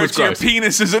who refers to your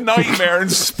penis as a nightmare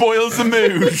and spoils the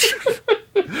mood.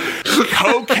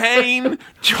 Cocaine,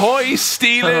 toy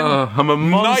stealing, I'm a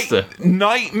monster.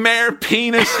 Nightmare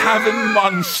penis having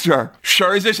monster.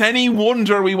 Sure, is it any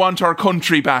wonder we want our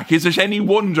country back? Is it any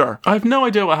wonder? I have no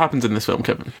idea what happens in this film,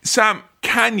 Kevin. Sam,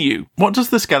 can you? What does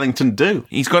the skeleton do?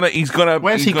 He's gonna.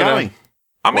 Where's he going?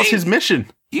 What's his mission?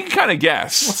 You can kind of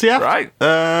guess. What's he after?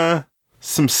 Right?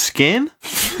 Some skin?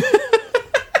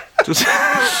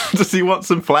 Does he want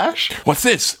some flesh? What's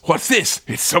this?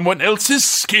 It's someone else's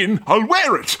skin. I'll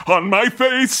wear it on my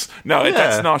face. No,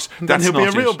 that's not. Then he'll be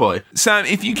a real boy. Sam,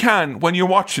 if you can, when you're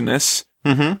watching this,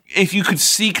 if you could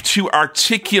seek to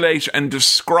articulate and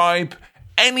describe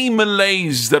any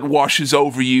malaise that washes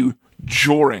over you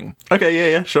during.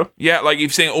 Okay, yeah, sure. Yeah, like if you're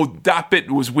saying, that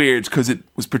bit was weird because it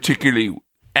was particularly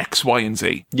X, Y, and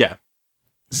Z. Yeah.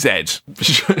 Z.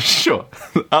 Sure.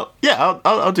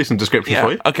 I'll do some description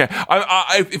for you. Okay.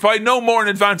 If I know more in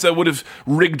advance, I would have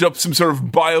rigged up some sort of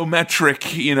biometric,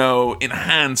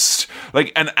 enhanced,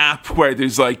 like an app where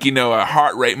there's a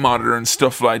heart rate monitor and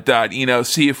stuff like that.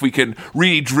 See if we can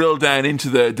really drill down into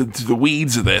the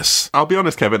weeds of this. I'll be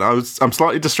honest, Kevin. I'm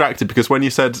slightly distracted because when you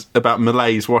said about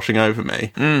malaise washing over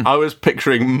me, I was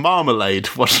picturing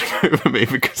marmalade washing over me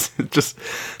because just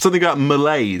something about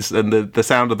malaise and the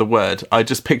sound of the word. I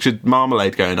just pictured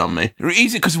marmalade going on me.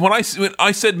 Easy, because when I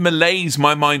said malaise,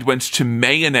 my mind went to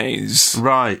mayonnaise.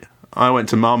 Right. I went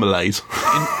to marmalade.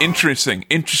 Interesting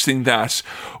that.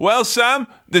 Well, Sam,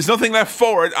 there's nothing left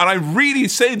forward, and I really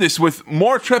say this with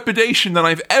more trepidation than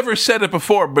I've ever said it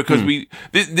before, because we're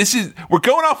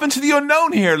going off into the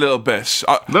unknown here a little bit.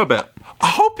 A little bit. I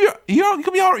hope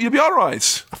you'll be all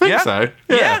right. I think so.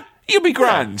 Yeah. You'll be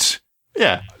grand.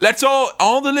 Yeah. Let's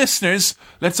all the listeners,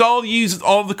 let's all use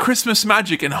all the Christmas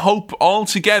magic and hope all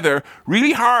together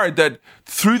really hard that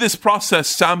through this process,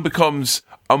 Sam becomes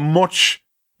a much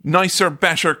nicer,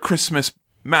 better Christmas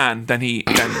man than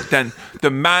the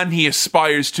man he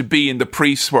aspires to be in the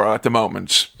priest world at the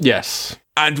moment. Yes.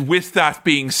 And with that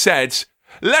being said,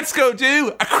 let's go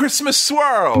do a Christmas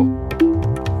swirl.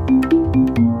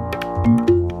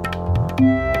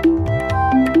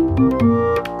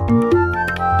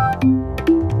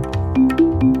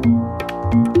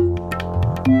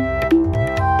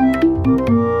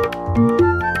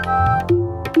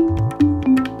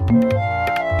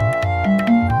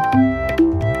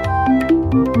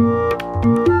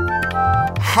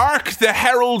 Hark the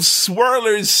herald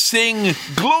swirlers sing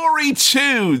glory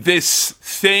to this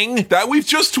thing that we've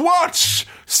just watched.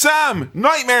 Sam,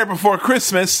 Nightmare Before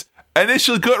Christmas,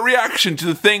 initial gut reaction to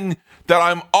the thing that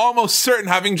I'm almost certain,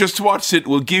 having just watched it,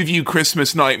 will give you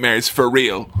Christmas nightmares for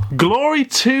real. Glory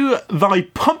to thy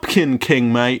pumpkin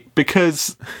king, mate,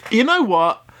 because you know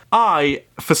what?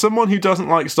 For someone who doesn't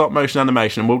like stop motion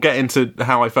animation, we'll get into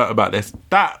how I felt about this,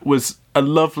 that was a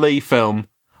lovely film.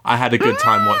 I had a good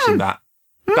time watching that.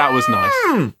 That was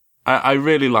nice. I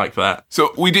really liked that.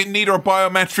 So we didn't need our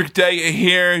biometric data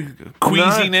here,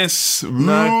 queasiness.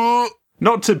 No.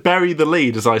 Not to bury the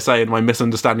lead, as I say in my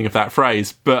misunderstanding of that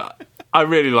phrase, but I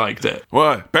really liked it.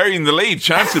 What? Burying the lead?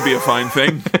 Chance would be a fine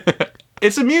thing.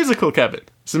 It's a musical, Kevin.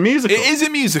 It's a musical. It is a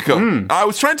musical. I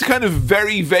was trying to kind of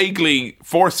very vaguely,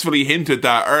 forcefully hint at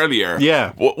that earlier.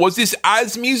 Yeah. Was this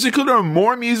as musical or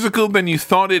more musical than you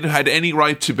thought it had any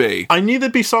right to be? I knew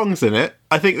there'd be songs in it.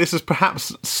 I think this is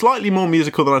perhaps slightly more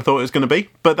musical than I thought it was going to be,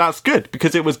 but that's good,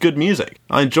 because it was good music.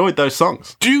 I enjoyed those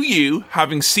songs. Do you,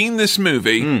 having seen this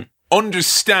movie,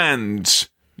 understand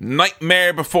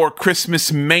Nightmare Before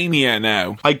Christmas mania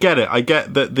now? I get it. I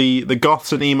get that the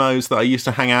goths and emos that I used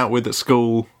to hang out with at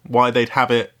school, why they'd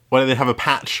have a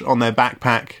patch on their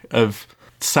backpack of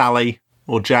Sally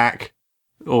or Jack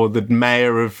or the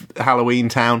mayor of Halloween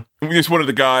Town. Just one of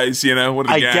the guys, one of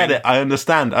the gang. I get it. I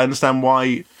understand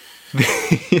why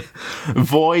the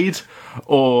Void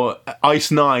or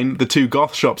Ice 9, the two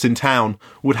goth shops in town,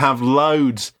 would have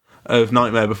loads of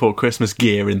Nightmare Before Christmas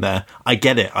gear in there. I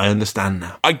get it. I understand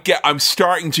now. I'm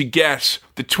starting to get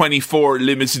the 24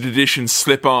 limited edition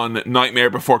slip-on Nightmare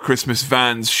Before Christmas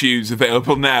Vans shoes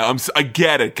available now. I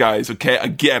get it, guys, okay? I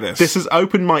get it. This has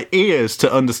opened my ears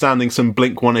to understanding some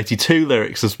Blink-182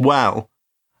 lyrics as well.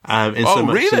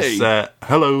 Really? As,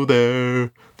 hello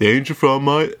there, the angel from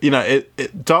my...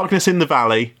 darkness in the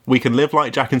valley, we can live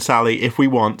like Jack and Sally if we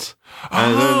want.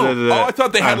 I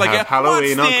thought they had like a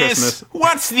Halloween what's on this? Christmas.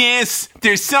 What's this?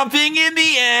 There's something in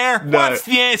the air. No. What's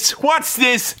this? What's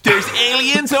this? There's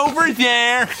aliens over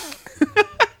there.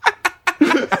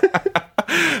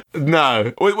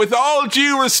 No. With all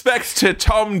due respect to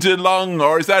Tom DeLonge,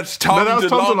 or is that Tom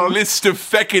DeLonge list of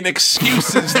feckin'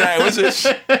 excuses now, is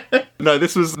it? No,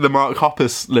 this was the Mark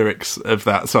Hoppus lyrics of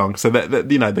that song. So that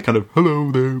the kind of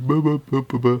hello there,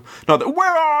 not that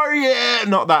where are you,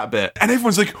 not that bit. And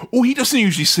everyone's like, oh, he doesn't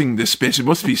usually sing this bit. It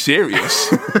must be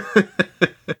serious.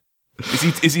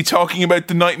 Is he talking about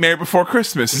the Nightmare Before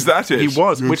Christmas? Is that it? He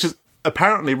was, which is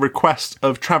apparently request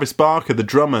of Travis Barker, the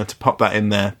drummer, to pop that in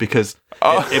there because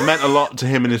it meant a lot to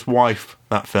him and his wife,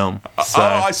 that film.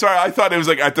 So. Sorry, I thought it was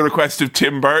like at the request of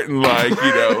Tim Burton, like,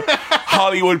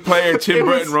 Hollywood player Tim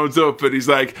Burton rolls up and he's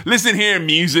like, listen here,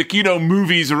 music,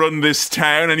 movies run this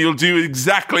town and you'll do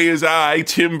exactly as I,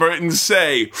 Tim Burton,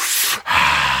 say.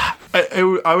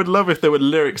 I would love if there were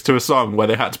lyrics to a song where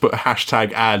they had to put a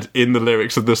hashtag ad in the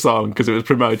lyrics of the song because it was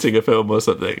promoting a film or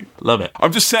something. Love it.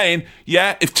 I'm just saying,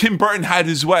 if Tim Burton had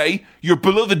his way, your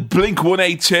beloved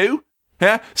Blink-182,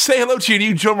 say hello to your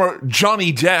new drummer,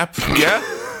 Johnny Depp,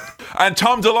 And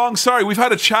Tom DeLonge, sorry, we've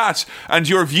had a chat, and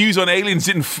your views on aliens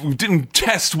didn't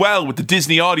test well with the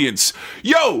Disney audience.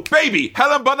 Yo, baby,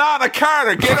 Helen Banana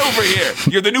Carter, get over here.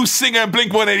 You're the new singer in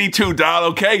Blink-182, doll,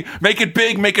 okay? Make it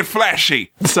big, make it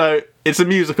flashy. So, it's a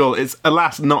musical. It's,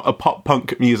 alas, not a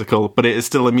pop-punk musical, but it is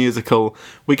still a musical.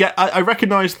 I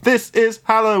recognise this is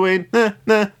Halloween,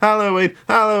 Halloween, Halloween,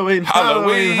 Halloween,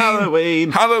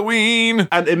 Halloween, Halloween.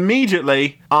 And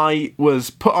immediately, I was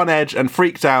put on edge and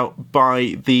freaked out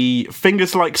by the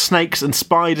fingers like snakes and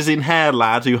spiders in hair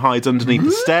lad who hides underneath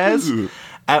the stairs.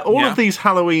 All of these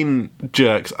Halloween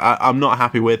jerks I'm not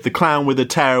happy with. The clown with a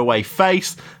tearaway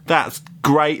face, that's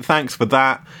great, thanks for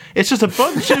that. It's just a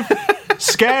bunch of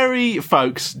scary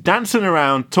folks dancing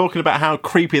around talking about how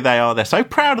creepy they are. They're so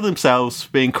proud of themselves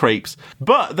for being creeps.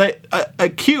 But a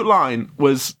cute line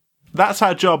was, that's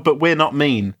our job, but we're not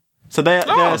mean. So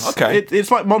okay.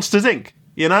 It's like Monsters, Inc.,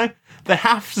 They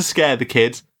have to scare the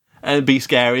kids and be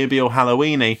scary and be all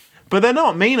Halloweeny, but they're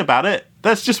not mean about it.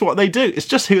 That's just what they do. It's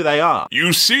just who they are.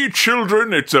 You see,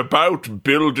 children, it's about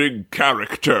building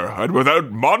character. And without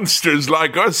monsters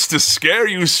like us to scare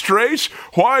you straight,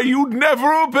 why, you'd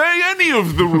never obey any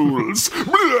of the rules.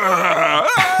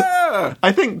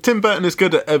 I think Tim Burton is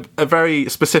good at a very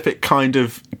specific kind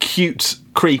of cute,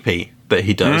 creepy that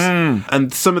he does.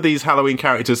 And some of these Halloween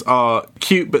characters are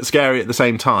cute but scary at the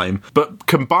same time. But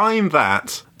combine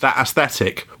that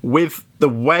aesthetic with the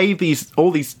way all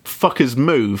these fuckers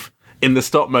move in the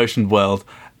stop motion world,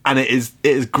 and it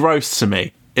is gross to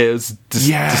me. It is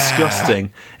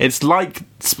disgusting. It's like,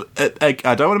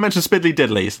 I don't want to mention Spiddly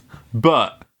Diddlies,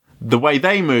 but the way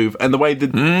they move and the way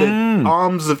the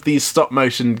arms of these stop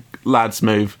motion lads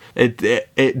move,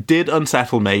 it did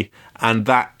unsettle me, and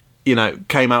that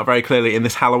came out very clearly in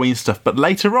this Halloween stuff. But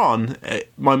later on,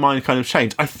 my mind kind of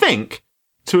changed. I think,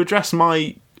 to address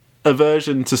my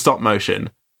aversion to stop motion,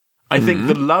 I think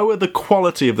the lower the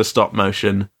quality of the stop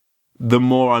motion, the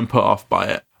more I'm put off by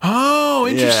it. Oh,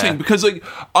 interesting. Yeah. Because,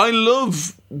 I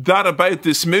love that about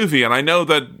this movie, and I know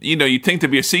that, you'd think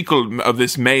there'd be a sequel of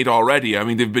this made already. I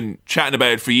mean, they've been chatting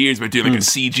about it for years about doing, a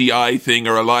CGI thing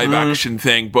or a live-action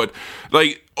thing, but,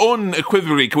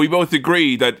 unequivocally, can we both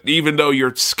agree that even though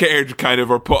you're scared kind of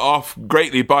or put off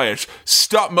greatly by it,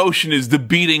 stop motion is the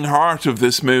beating heart of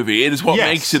this movie. It is what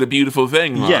makes it a beautiful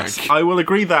thing. Yes, I will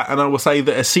agree that, and I will say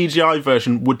that a CGI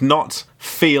version would not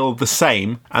feel the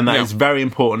same, and that is very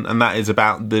important, and that is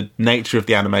about the nature of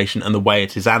the animation and the way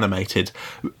it is animated.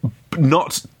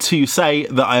 Not to say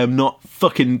that I am not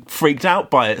fucking freaked out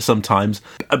by it sometimes,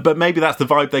 but maybe that's the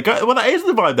vibe they go. Well, that is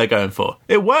the vibe they're going for.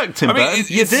 It worked, Tim Burton.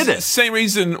 You did it. Same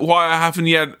reason why I haven't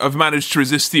yet have managed to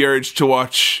resist the urge to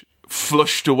watch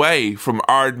Flushed Away from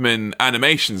Aardman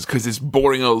Animations, because it's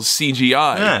boring old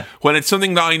CGI. Yeah. When it's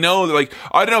something that I know that,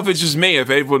 I don't know if it's just me, if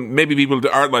everyone, maybe people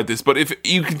aren't like this, but if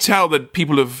you can tell that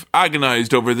people have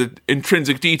agonized over the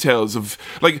intrinsic details of,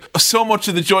 so much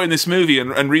of the joy in this movie,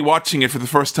 and rewatching it for the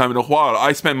first time in a while,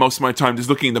 I spent most of my time just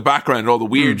looking in the background at all the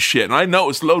weird shit, and I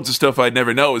noticed loads of stuff I'd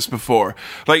never noticed before.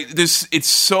 It's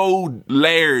so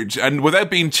layered, and without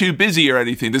being too busy or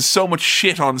anything, there's so much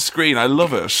shit on screen. I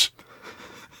love it.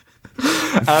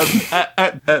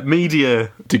 At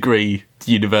media degree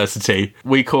university,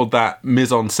 we called that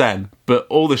mise en scène, but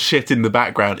all the shit in the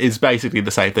background is basically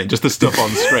the same thing, just the stuff on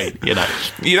screen,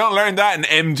 You don't learn that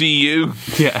in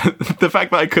MDU. Yeah, the fact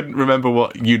that I couldn't remember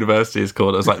what university is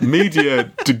called, I was like,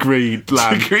 media degree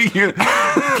land.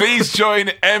 Please join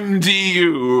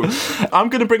MDU. I'm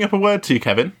going to bring up a word to you,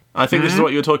 Kevin. I think this is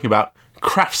what you were talking about.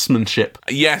 Craftsmanship.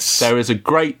 Yes. There is a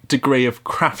great degree of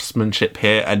craftsmanship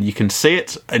here, and you can see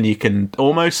it, and you can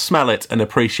almost smell it and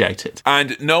appreciate it.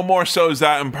 And no more so is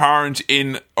that apparent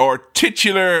in our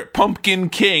titular Pumpkin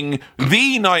King,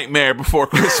 the Nightmare Before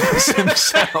Christmas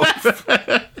himself.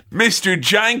 Mr.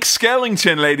 Jack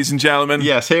Skellington, ladies and gentlemen.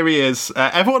 Yes, here he is.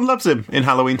 Everyone loves him in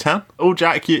Halloween Town. Oh,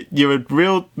 Jack, you're a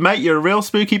real mate. You're a real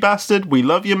spooky bastard. We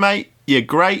love you, mate. You're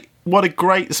great. What a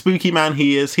great spooky man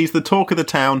he is. He's the talk of the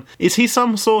town. Is he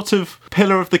some sort of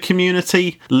pillar of the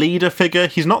community, leader figure?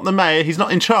 He's not the mayor, he's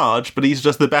not in charge, but he's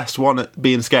just the best one at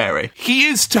being scary. He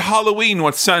is to Halloween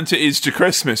what Santa is to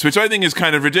Christmas, which I think is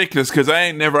kind of ridiculous, because I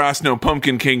ain't never asked no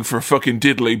Pumpkin King for fucking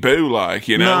diddly boo,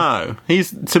 No,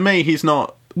 to me, he's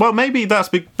not. Well, maybe that's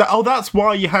that's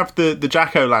why you have the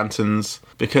jack-o'-lanterns,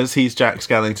 because he's Jack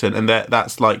Skellington, and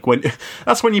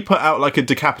that's when you put out a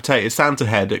decapitated Santa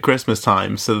head at Christmas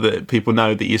time, so that people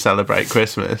know that you celebrate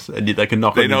Christmas, and they can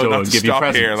knock on your door and give you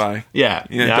presents.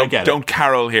 Here, don't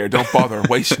carol here. Don't bother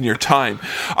wasting your time.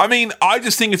 I mean, I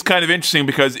just think it's kind of interesting,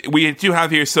 because we do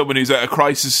have here someone who's at a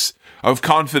crisis of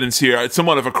confidence here, at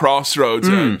somewhat of a crossroads,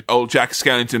 old Jack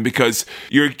Skellington, because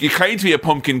you claim to be a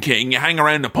pumpkin king, you hang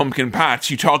around a pumpkin patch,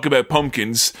 you talk about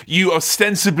pumpkins, you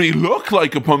ostensibly look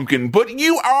like a pumpkin, but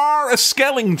you are a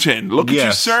Skellington. Look at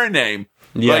your surname.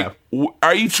 Yeah.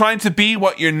 Are you trying to be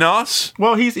what you're not?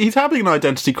 Well, he's having an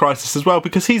identity crisis as well,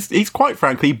 because he's quite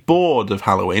frankly bored of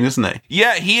Halloween, isn't he?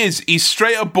 Yeah, he is. He's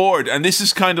straight up bored, and this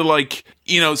is kind of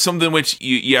something which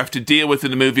you have to deal with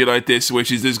in a movie like this,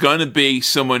 which is there's going to be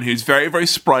someone who's very, very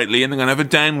sprightly, and they're going to have a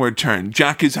downward turn.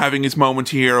 Jack is having his moment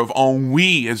here of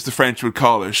ennui, as the French would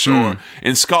call it, or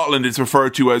in Scotland it's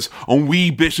referred to as a wee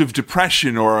bit of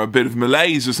depression or a bit of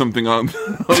malaise or something on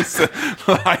those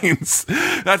lines.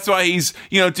 That's why he's,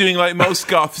 doing like most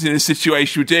goths in a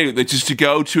situation would do, that just to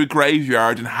go to a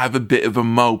graveyard and have a bit of a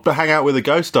mope. But hang out with a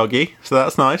ghost doggy, so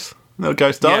that's nice. Little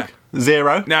ghost dog. Yeah.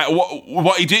 Zero. Now,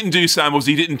 what he didn't do, Sam, was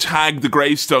he didn't tag the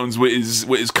gravestones with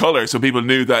his colour, so people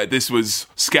knew that this was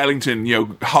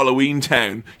Skellington, Halloween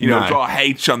Town. Draw a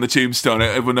H on the tombstone,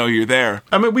 everyone know you're there.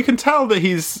 I mean, we can tell that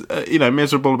he's,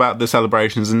 miserable about the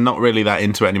celebrations and not really that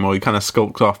into it anymore. He kind of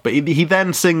skulks off. But he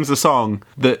then sings a song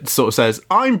that sort of says,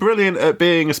 I'm brilliant at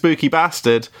being a spooky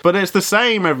bastard, but it's the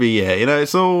same every year.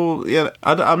 It's all,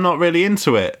 I'm not really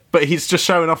into it. But he's just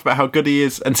showing off about how good he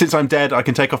is, and since I'm dead, I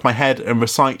can take off my head and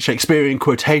recite Shakespearean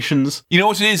quotations. You know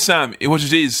what it is, Sam? What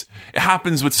it is, it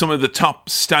happens with some of the top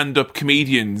stand-up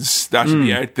comedians that will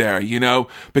be out there,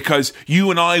 because you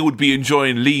and I would be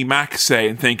enjoying Lee Mack, say,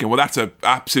 and thinking, well, that's an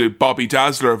absolute Bobby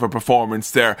Dazzler of a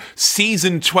performance there.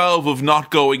 Season 12 of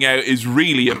Not Going Out is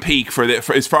really a peak for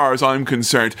as far as I'm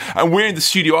concerned. And we're in the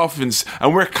studio office,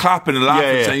 and we're clapping and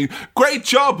laughing, saying, great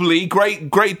job, Lee,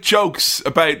 great jokes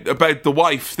about the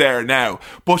wife there now,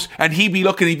 and he'd be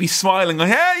looking, he'd be smiling like,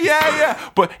 yeah,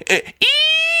 but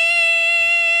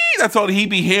that's all he'd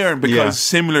be hearing, because Yeah.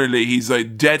 similarly he's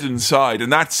like dead inside,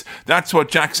 and that's what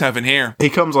Jack's having here. He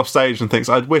comes off stage and thinks,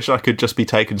 I wish I could just be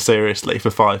taken seriously for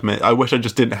 5 minutes. I wish I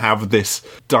just didn't have this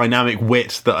dynamic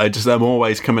wit that I'm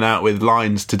always coming out with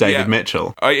lines to David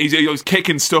Mitchell. He was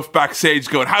kicking stuff backstage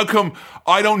going, how come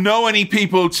I don't know any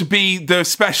people to be the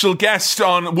special guest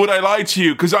on Would I Lie to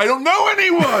You? Because I don't know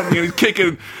anyone. He's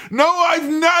kicking,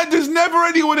 there's never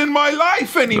anyone in my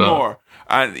life anymore.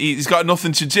 And he's got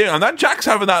nothing to do. And that Jack's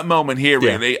having that moment here,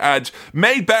 really. And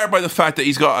made better by the fact that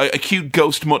he's got a cute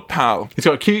ghost mutt pal. He's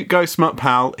got a cute ghost mutt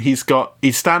pal. He's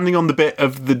standing on the bit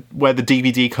of where the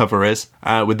DVD cover is,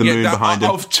 with the moon behind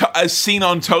him. As seen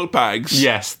on tote bags.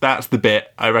 Yes, that's the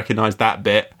bit. I recognise that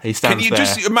bit. He stands there. Can you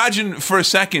just imagine for a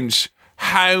second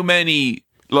how many,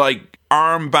 like,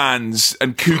 armbands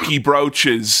and kooky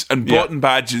brooches and button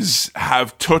badges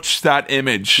have touched that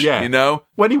image, you know?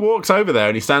 When he walks over there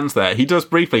and he stands there, he does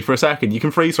briefly, for a second, you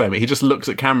can freeze frame it, he just looks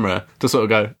at camera to sort of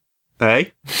go,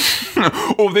 hey?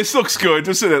 Oh, this looks good,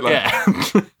 doesn't it? Like,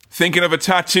 yeah. Thinking of a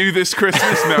tattoo this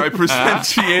Christmas? May I present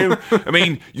to you? I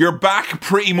mean, your back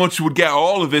pretty much would get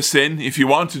all of this in if you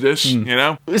wanted it, you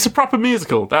know? It's a proper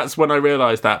musical. That's when I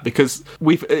realised that, because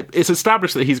it's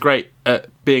established that he's great at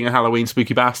being a Halloween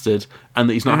spooky bastard and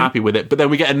that he's not happy with it, but then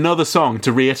we get another song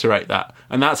to reiterate that,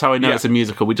 and that's how I know it's a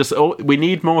musical. We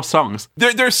need more songs.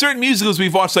 There are certain musicals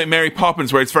we've watched, like Mary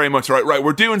Poppins, where it's very much right,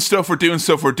 we're doing stuff,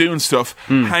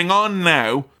 hang on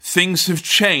now, things have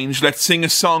changed, let's sing a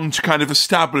song to kind of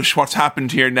establish what's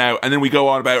happened here now, and then we go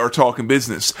on about our talking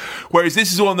business. Whereas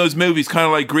this is one of those movies, kind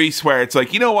of like Grease, where it's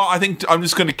like, you know what, I think I'm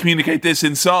just going to communicate this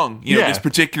in song, you know, this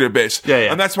particular bit.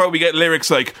 And that's why we get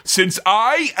lyrics like, since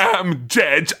I am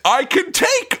dead, I can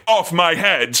take off my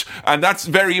head. And that's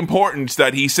very important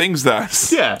that he sings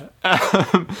that. Yeah.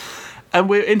 And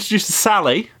we're introduced to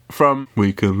Sally from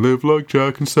We Can Live Like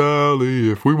Jack and Sally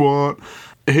If We Want,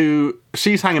 who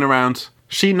she's hanging around.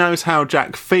 She knows how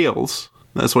Jack feels.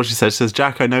 That's what she says. She says,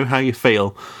 Jack, I know how you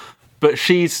feel. But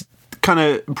she's kind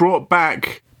of brought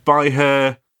back by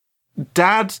her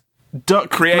dad, Duck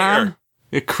Creator. Man?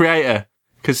 A creator.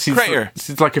 Because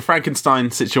it's like a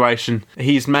Frankenstein situation.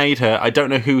 He's made her. I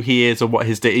don't know who he is or what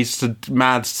he's He's just a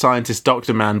mad scientist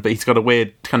doctor man, but he's got a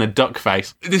weird kind of duck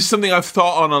face. This is something I've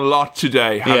thought on a lot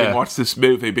today, having watched this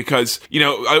movie, because, you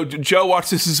know, Jo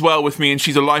watched this as well with me, and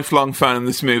she's a lifelong fan of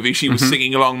this movie. She was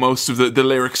singing along most of the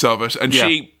lyrics of it, and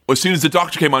she... As soon as the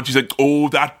doctor came on, she's like, oh,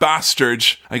 that bastard.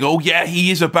 I go, oh, yeah,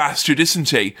 he is a bastard, isn't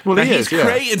he? Well, he's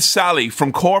created Sally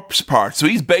from corpse parts, so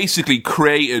he's basically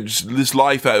created this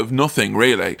life out of nothing,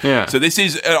 really. Yeah. So this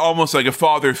is almost like a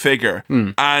father figure.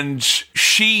 And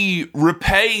she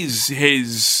repays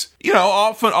his... you know,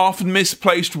 often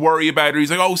misplaced worry about her.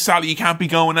 He's like, oh, Sally, you can't be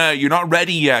going out. You're not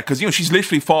ready yet. Because, you know, she's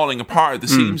literally falling apart at the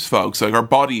seams, folks. Like, her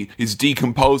body is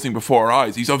decomposing before her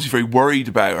eyes. He's obviously very worried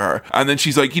about her. And then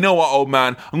she's like, you know what, old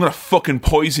man? I'm going to fucking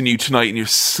poison you tonight in your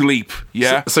sleep.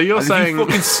 Yeah? So you're saying... if you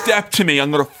fucking step to me,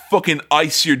 I'm going to fucking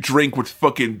ice your drink with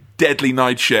fucking deadly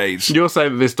nightshades. You're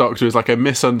saying that this doctor is like a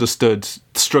misunderstood,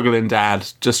 struggling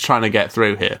dad just trying to get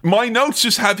through here. My notes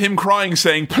just have him crying,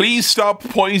 saying, please stop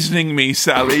poisoning me,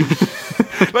 Sally.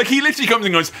 Like, he literally comes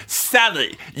and goes,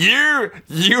 Sally, you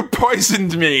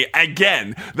poisoned me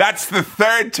again. That's the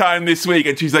third time this week.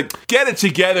 And she's like, get it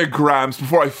together, Grams,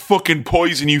 before I fucking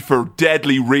poison you for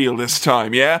deadly real this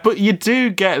time, yeah? But you do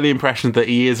get the impression that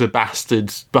he is a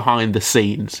bastard behind the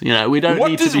scenes. You know, we don't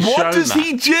need to be shown that. What does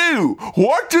he do?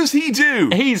 What does he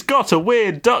do? He's got a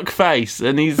weird duck face,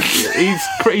 and he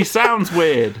sounds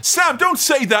weird. Sam, don't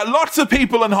say that. Lots of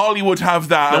people in Hollywood have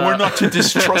that, and we're not to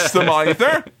distrust them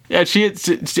either. Yeah, she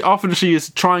is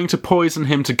trying to poison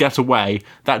him to get away.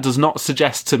 That does not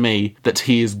suggest to me that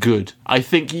he is good. I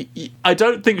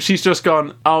don't think she's just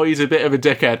gone, oh, he's a bit of a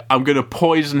dickhead, I'm going to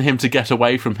poison him to get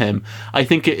away from him. I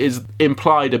think it is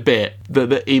implied a bit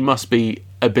that he must be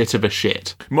a bit of a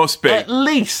shit. Must be. At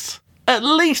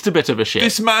least a bit of a shit.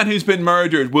 This man who's been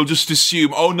murdered will just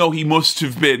assume, oh no, he must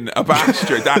have been a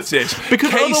bastard, that's it.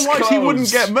 Because Case otherwise closed. he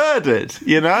wouldn't get murdered,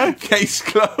 you know? Case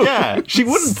closed. Yeah, she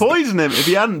wouldn't poison him if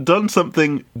he hadn't done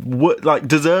something like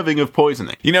deserving of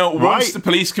poisoning. You know, once the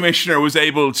police commissioner was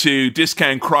able to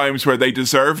discount crimes where they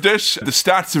deserved it, the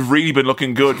stats have really been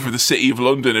looking good for the City of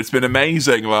London. It's been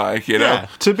amazing, like, you know? Yeah.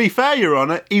 To be fair, Your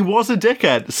Honour, he was a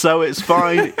dickhead, so it's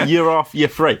fine, you're off, you're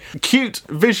free. Cute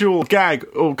visual gag,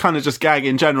 or kind of just gag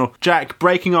in general. Jack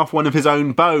breaking off one of his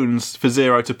own bones for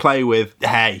Zero to play with.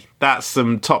 Hey, that's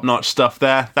some top-notch stuff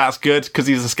there. That's good, because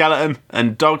he's a skeleton,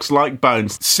 and dogs like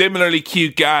bones. Similarly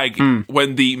cute gag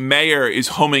when the mayor is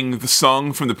humming the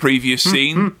song from the previous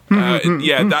scene.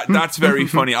 That's very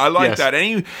funny. I like that.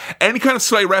 Any kind of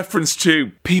slight reference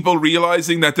to people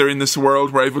realising that they're in this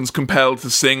world where everyone's compelled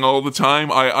to sing all the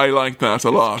time, I like that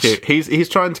a lot. Cute. He's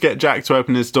trying to get Jack to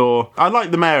open his door. I like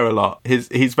the mayor a lot.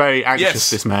 He's very anxious,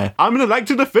 this mayor. I'm an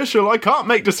elected official. I can't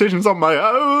make decisions on my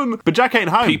own. But Jack ain't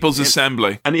home. People's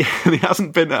Assembly. And he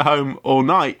hasn't been at home all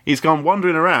night. He's gone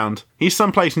wandering around. He's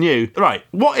someplace new. Right,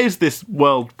 what is this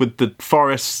world with the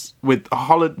forests, with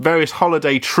various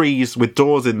holiday trees with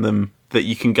doors in them that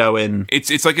you can go in?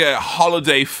 It's like a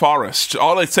holiday forest.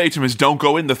 All I'd say to him is don't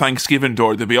go in the Thanksgiving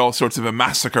door. There'll be all sorts of a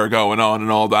massacre going on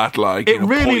and all that. Like, it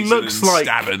really looks like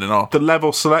stabbing and all. The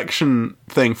level selection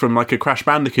thing from like a Crash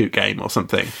Bandicoot game or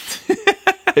something.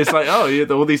 It's like, oh, yeah,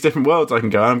 all these different worlds I can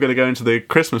go. I'm going to go into the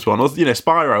Christmas one, or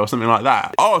Spyro, or something like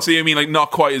that. Oh, so you mean like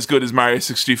not quite as good as Mario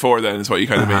 64? Then is what you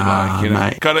kind of mean,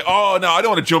 like, mate. Kind of. Oh no, I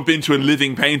don't want to jump into a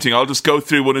living painting. I'll just go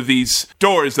through one of these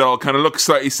doors that all kind of look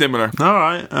slightly similar. All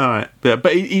right. Yeah,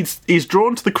 but he's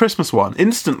drawn to the Christmas one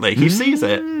instantly. He sees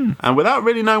it, and without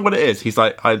really knowing what it is, he's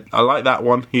like, I like that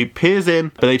one. He peers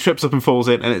in, but he trips up and falls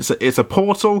in, and it's a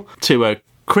portal to a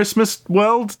Christmas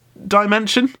world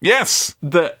dimension. Yes.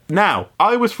 Now,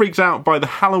 I was freaked out by the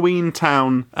Halloween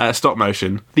Town stop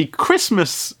motion. The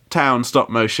Christmas Town stop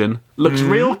motion looks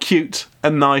real cute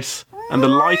and nice, and the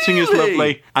lighting is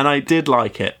lovely, and I did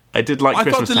like it. I did like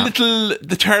Christmas Town. I thought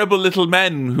the terrible little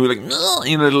men who were like,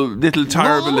 little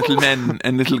terrible little men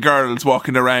and little girls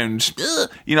walking around.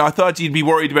 I thought you'd be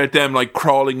worried about them like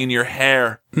crawling in your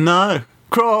hair. No.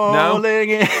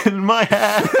 Crawling in my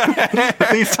hair,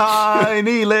 these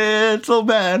tiny little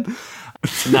men.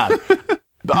 No.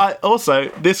 But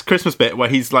this Christmas bit where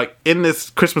he's like in this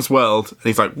Christmas world, and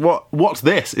he's like, what's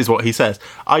this, is what he says.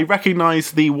 I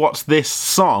recognise the What's This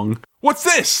song. What's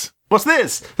this? What's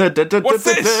this? What's this? What's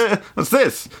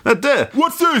this? What's this?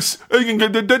 What's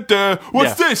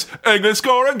this? England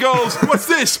scoring goals. What's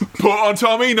this? Put on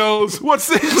Tommy Knowles. What's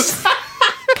this?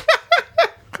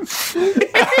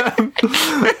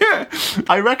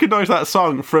 I recognise that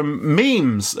song from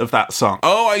memes of that song.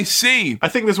 Oh, I see. I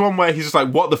think there's one where he's just like,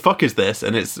 what the fuck is this?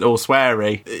 And it's all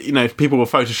sweary. People will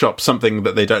Photoshop something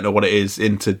that they don't know what it is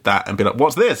into that and be like,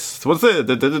 what's this? What's this?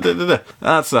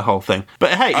 That's the whole thing.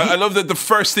 But hey, I love that the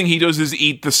first thing he does is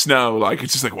eat the snow. Like,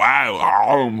 it's just like,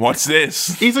 wow, what's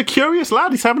this? He's a curious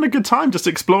lad. He's having a good time just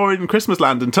exploring Christmas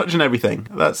land and touching everything.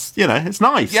 That's, it's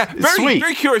nice. Yeah, it's very, sweet.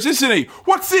 Very curious, isn't he?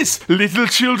 What's this? Little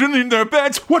children in their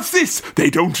beds. What's this? They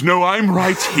don't know I'm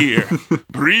right here.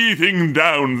 Breathing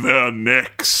down their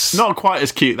necks. Not quite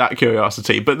as cute, that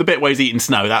curiosity, but the bit where he's eating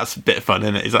snow, that's a bit of fun,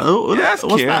 isn't it? He's like, oh, yeah, that's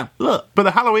what's cute. that? Look. But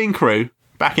the Halloween crew,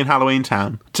 back in Halloween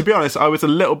Town, to be honest, I was a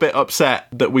little bit upset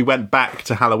that we went back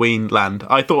to Halloween Land.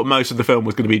 I thought most of the film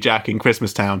was going to be Jack in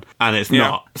Christmas Town, and it's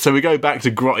not. So we go back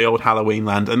to grotty old Halloween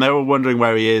Land, and they're all wondering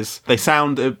where he is. They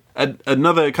sound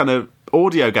another kind of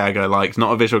audio gag I liked,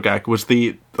 not a visual gag, was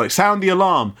the sound the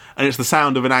alarm, and it's the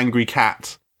sound of an angry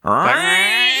cat. Very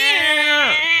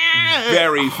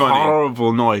funny.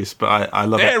 Horrible noise, but I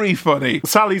love it. Very funny.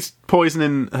 Sally's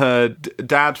poisoning her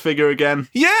dad figure again.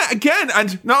 Yeah, again.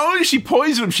 And not only does she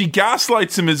poison him, she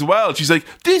gaslights him as well. She's like,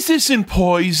 this isn't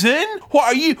poison. What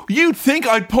are you? You'd think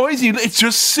I'd poison you. It's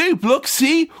just soup. Look,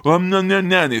 see? No.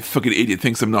 The fucking idiot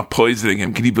thinks I'm not poisoning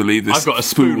him. Can you believe this? I've got a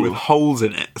spoon with holes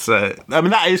in it. So,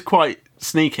 that is quite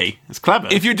sneaky. It's clever.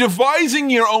 If you're devising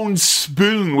your own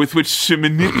spoon with which to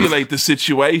manipulate the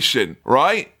situation,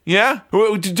 right? Yeah?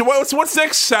 What's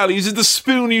next, Sally? Is it the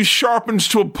spoon you sharpened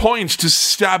to a point to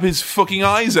stab his fucking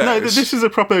eyes out? No, this is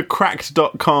a proper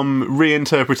Cracked.com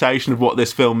reinterpretation of what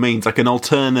this film means, like an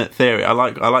alternate theory. I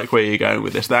like where you're going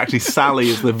with this. That actually Sally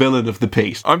is the villain of the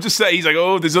piece. I'm just saying, he's like,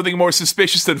 oh, there's nothing more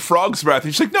suspicious than frog's breath.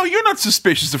 And she's like, no, you're not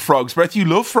suspicious of frog's breath. You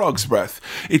love frog's breath.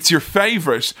 It's your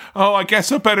favourite. Oh, I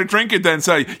guess I better drink it then,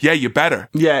 Sally. Yeah, you better.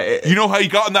 Yeah. You know how you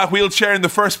got in that wheelchair in the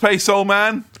first place, old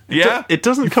man? Yeah? It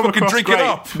doesn't come across drink great it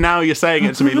up. Now you're saying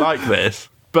it to me like this.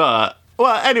 But,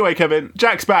 well, anyway, Kevin,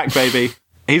 Jack's back, baby.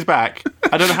 He's back.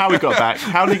 I don't know how he got back.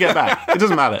 How did he get back? It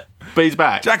doesn't matter. But he's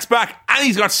back. Jack's back, and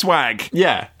he's got swag.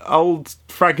 Yeah. Old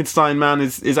Frankenstein man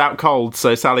is out cold,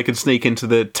 so Sally can sneak into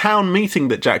the town meeting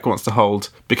that Jack wants to hold,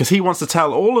 because he wants to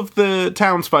tell all of the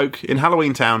townsfolk in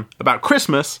Halloween Town about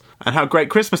Christmas and how great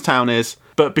Christmas Town is.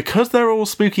 But because they're all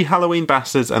spooky Halloween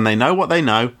bastards and they know what they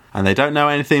know, and they don't know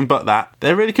anything but that,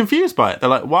 they're really confused by it. They're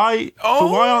like, why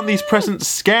aren't these presents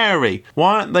scary?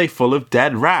 Why aren't they full of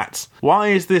dead rats? Why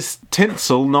is this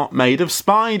tinsel not made of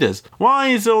spiders? Why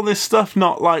is all this stuff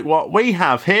not like what we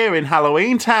have here in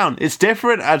Halloween Town? It's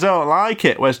different, I don't like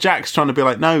it. Whereas Jack's trying to be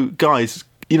like, no, guys,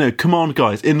 come on,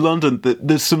 guys. In London,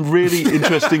 there's some really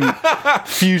interesting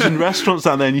fusion restaurants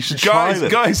down there, and you should try them.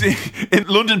 Guys, in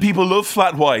London, people love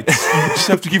flat whites. You just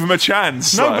have to give them a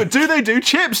chance. No, but do they do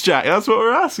chips, Jack? That's what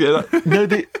we're asking. Like, no,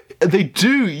 they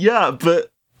do, yeah,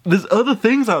 but there's other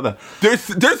things out there. They're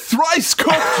thrice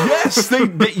cooked.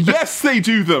 Yes, they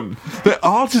do them. They're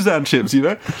artisan chips,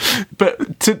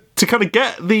 But to kind of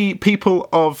get the people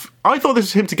of... I thought this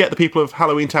was him to get the people of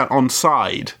Halloween Town on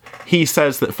side. He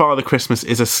says that Father Christmas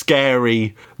is a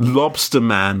scary lobster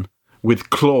man with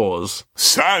claws.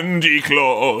 Sandy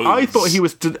Claus. I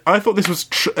thought this was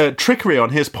trickery on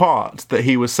his part, that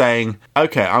he was saying,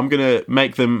 okay, I'm going to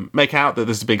make out that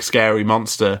there's a big scary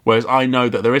monster, whereas I know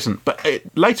that there isn't. But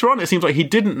later on, it seems like he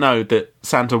didn't know that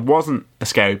Santa wasn't a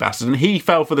scary bastard, and he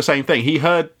fell for the same thing. He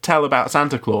heard tell about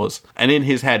Santa Claus, and in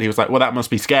his head, he was like, well, that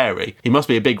must be scary. He must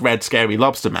be a big, red, scary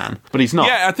lobster man. But he's not.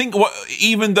 Yeah, I think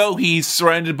even though he's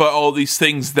surrounded by all these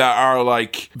things that are,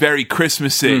 like, very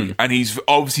Christmassy, and he's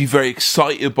obviously very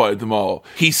excited by them all,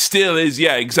 he still is,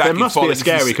 exactly. There must be a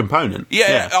scary component.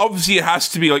 Yeah, obviously it has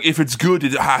to be, like, if it's good,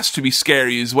 it has to be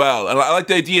scary as well. And I like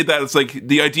the idea that it's like,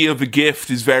 the idea of a gift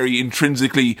is very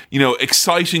intrinsically,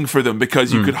 exciting for them,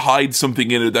 because you could hide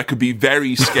something in it that could be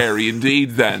very scary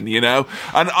indeed then,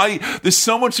 And there's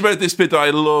so much about this bit that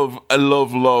I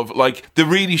love, like, the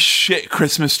really shit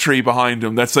Christmas tree behind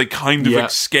him that's, like, kind of, like,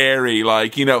 scary,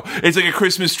 like, it's like a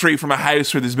Christmas tree from a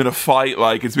house where there's been a fight,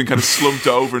 like, it's been kind of slumped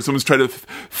over and someone's trying to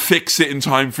fix it in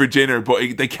time for dinner,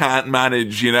 but they can't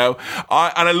manage, and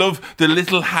I love the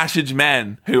little hatted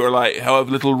men who are like, have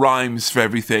little rhymes for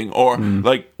everything, or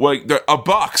like a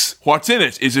box, what's in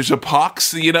it? Is it a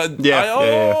pox?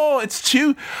 It's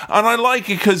too, and I like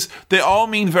it because they all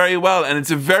mean very well, and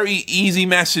it's a very easy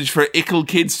message for ickle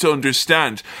kids to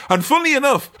understand. And funnily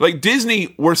enough, like,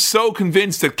 Disney were so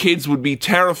convinced that kids would be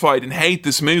terrified and hate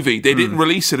this movie, they didn't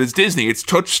release it as Disney. It's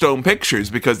Touchstone Pictures,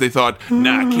 because they thought,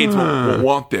 kids won't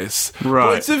want this. Right.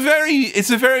 But it's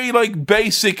a very like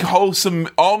basic, wholesome,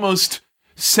 almost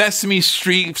Sesame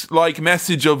Street-like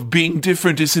message of being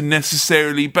different isn't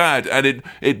necessarily bad, and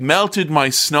it melted my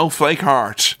snowflake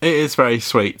heart. It is very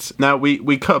sweet. Now,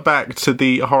 we cut back to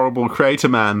the horrible creator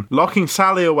man locking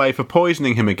Sally away for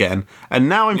poisoning him again, and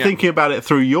now I'm thinking about it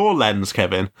through your lens,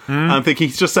 Kevin. I'm thinking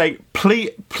he's just saying,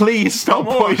 please stop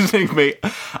poisoning me.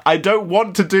 I don't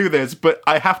want to do this, but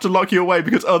I have to lock you away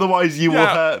because otherwise you will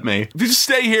hurt me. Just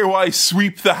stay here while I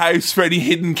sweep the house for any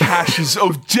hidden caches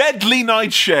of deadly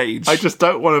nightshades. I just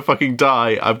don't want to fucking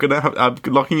die. I'm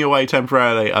locking you away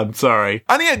temporarily. I'm sorry.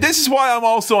 And yeah, this is why I'm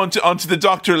also onto the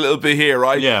doctor a little bit here,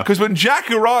 right? Yeah. Because when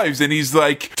Jack arrives and he's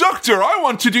like, Doctor, I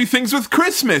want to do things with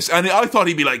Christmas. And I thought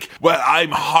he'd be like, well,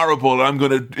 I'm horrible and I'm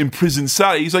going to imprison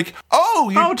Sally. He's like,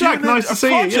 you're Jack, doing nice to see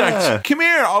project. you. Yeah. Come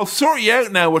here, I'll sort you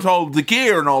out now with all the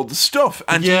gear and all the stuff.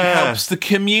 And he helps the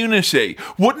community.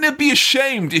 Wouldn't it be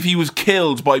ashamed if he was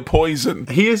killed by poison?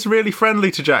 He is really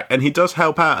friendly to Jack, and he does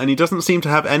help out, and he doesn't seem to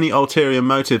have any ulterior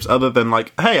motives other than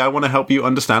like, hey, I want to help you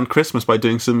understand Christmas by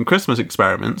doing some Christmas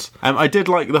experiments. I did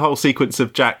like the whole sequence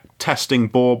of Jack testing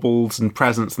baubles and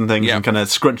presents and things, and kind of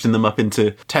scrunching them up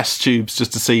into test tubes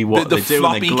just to see what they do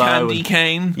when they glow. The floppy candy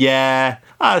cane. Yeah.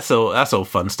 That's all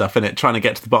fun stuff, isn't it? Trying to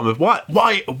get to the bottom of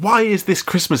why is this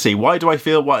Christmassy? Why do I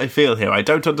feel what I feel here? I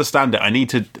don't understand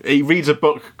it. He reads a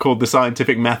book called The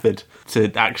Scientific Method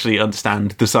to actually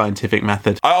understand the scientific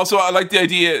method. I like the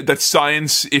idea that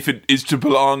science, if it is to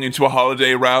belong into a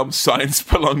holiday realm, science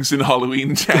belongs in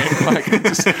Halloween Town.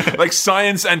 like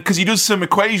science, and because he does some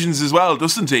equations as well,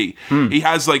 doesn't he? He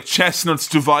has like chestnuts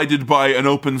divided by an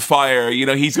open fire.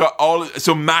 He's got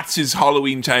so maths is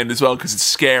Halloween Town as well because it's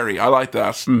scary. I like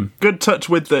that. Good touch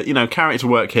with the character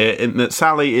work here, in that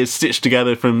Sally is stitched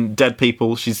together from dead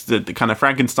people. She's the kind of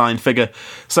Frankenstein figure.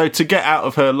 So to get out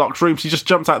of her locked room, she just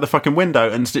jumps out the fucking window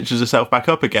and stitches herself back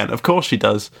up again. Of course she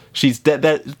does. She's dead.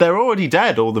 They're already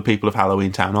dead, all the people of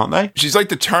Halloween Town, aren't they? She's like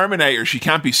the Terminator. She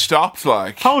can't be stopped.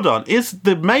 Like, hold on, is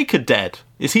the Maker dead?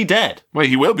 Is he dead? Well,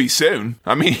 he will be soon.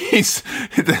 I mean, he's...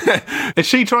 Is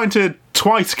she trying to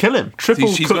twice kill him? She's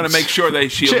going to make sure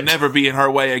that she'll never be in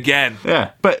her way again.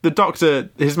 Yeah, but the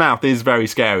doctor, his mouth is very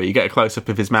scary. You get a close-up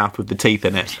of his mouth with the teeth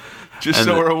in it. Just And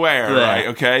so we're aware, yeah. right?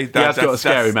 Okay, He has got a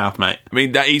scary mouth, mate. I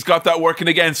mean, he's got that working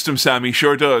against him, Sam. He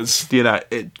sure does. You know,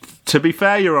 to be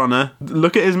fair, Your Honour,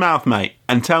 look at his mouth, mate,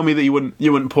 and tell me that you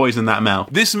wouldn't poison that mouth.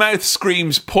 This mouth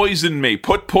screams, "Poison me!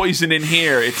 Put poison in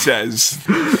here!" It says.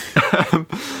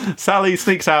 Sally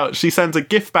sneaks out. She sends a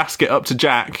gift basket up to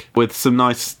Jack with some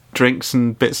nice drinks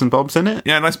and bits and bobs in it.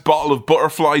 Yeah, a nice bottle of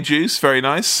butterfly juice. Very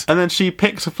nice. And then she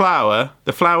picks a flower.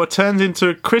 The flower turns into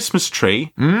a Christmas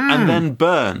tree and then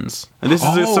burns. And this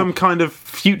is some kind of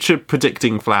future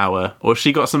predicting flower. Or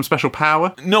she got some special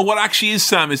power. No, what actually is,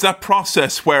 Sam, is that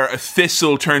process where a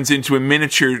thistle turns into a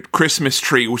miniature Christmas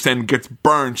tree, which then gets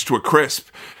burnt to a crisp.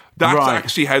 That's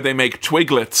actually how they make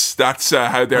twiglets. That's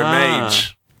how they're made.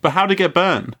 But how'd it get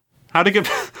burned? How'd it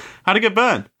get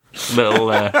burned?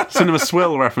 Little Cinema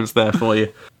Swill reference there for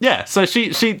you. Yeah, so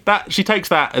she takes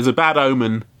that as a bad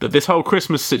omen that this whole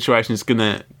Christmas situation is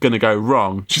gonna go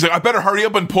wrong. She's like, I better hurry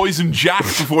up and poison Jack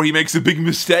before he makes a big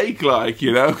mistake, like,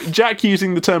 you know? Jack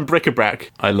using the term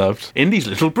bric-a-brac, I loved. Indy's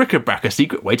little bric-a-brac, a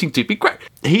secret waiting to be cracked.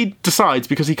 He decides,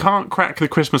 because he can't crack the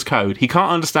Christmas code, he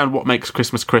can't understand what makes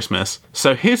Christmas Christmas,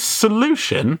 so his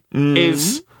solution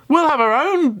is, we'll have our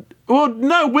own... Well,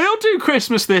 no, we'll do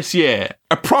Christmas this year.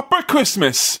 A proper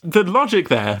Christmas. The logic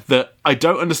there, that I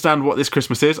don't understand what this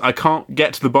Christmas is, I can't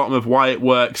get to the bottom of why it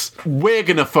works, we're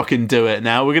gonna fucking do it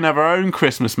now, we're gonna have our own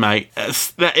Christmas, mate.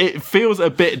 It feels a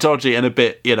bit dodgy and a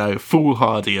bit,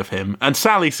 foolhardy of him. And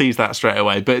Sally sees that straight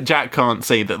away, but Jack can't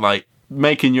see that, like,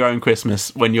 making your own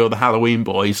Christmas when you're the Halloween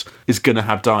boys is going to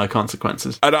have dire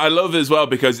consequences. And I love it as well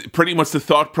because pretty much the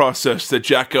thought process that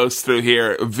Jack goes through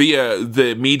here via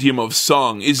the medium of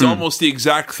song is almost the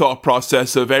exact thought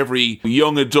process of every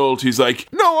young adult who's like,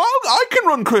 no, I can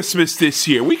run Christmas this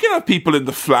year. We can have people in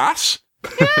the flat.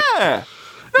 Yeah.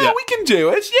 No, we can do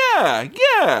it.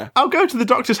 Yeah. I'll go to the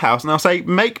doctor's house and I'll say,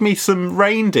 make me some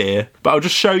reindeer, but I'll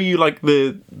just show you like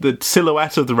the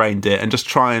silhouette of the reindeer and just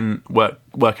try and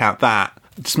work out that.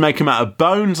 Just make them out of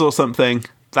bones or something.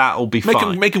 That'll be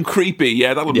fine. Make them creepy.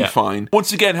 Yeah, that'll be fine.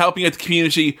 Once again, helping out the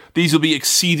community. These will be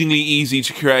exceedingly easy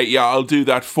to create. Yeah, I'll do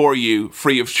that for you,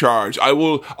 free of charge. I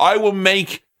will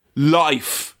make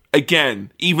life.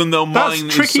 Again, even though mine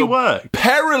That's tricky is so work.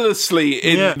 Perilously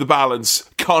in the balance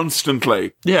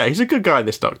constantly. Yeah, he's a good guy,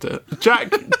 this doctor.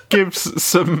 Jack gives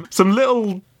some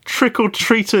little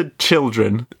trick-or-treated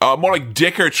children. More like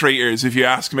dicker-treaters, if you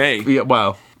ask me. Yeah,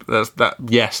 well,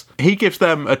 yes. He gives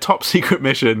them a top-secret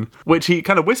mission, which he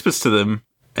kind of whispers to them,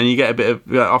 and you get a bit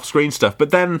of off-screen stuff. But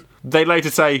then they later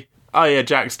say, oh yeah,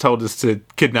 Jack's told us to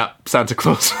kidnap Santa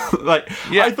Claus.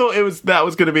 I thought that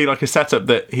was going to be like a setup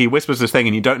that he whispers this thing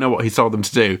and you don't know what he's told them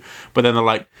to do. But then they're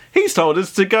like, he's told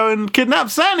us to go and kidnap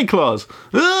Santa Claus.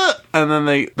 And then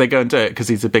they go and do it because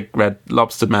he's a big red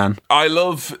lobster man. I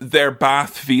love their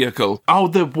bath vehicle. Oh,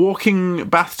 the walking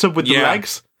bathtub with the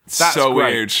legs? That's so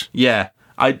great. Weird. Yeah.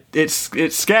 It's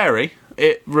scary.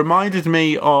 It reminded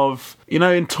me of,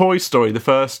 in Toy Story, the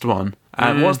first one.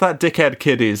 And what's that dickhead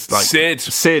kid is like?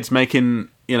 Sid's making,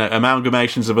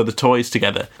 amalgamations of other toys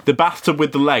together. The bathtub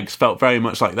with the legs felt very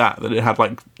much like that it had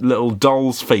like little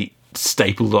doll's feet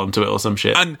stapled onto it or some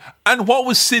shit. And what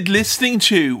was Sid listening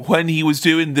to when he was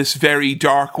doing this very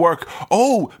dark work?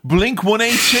 Oh, Blink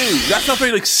 182. That's not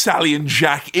very like Sally and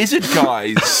Jack, is it,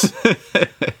 guys?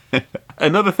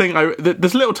 Another thing,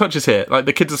 there's little touches here. Like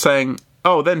the kids are saying,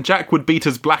 oh, then Jack would beat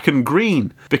us black and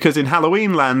green. Because in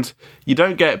Halloween land, you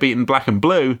don't get beaten black and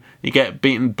blue, you get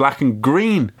beaten black and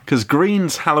green. Because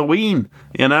green's Halloween.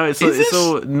 It's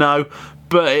all... No,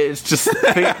 but it's just...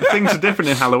 things are different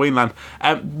in Halloween land.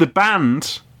 The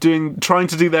band... trying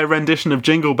to do their rendition of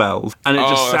Jingle Bells, and it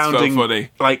just sounding so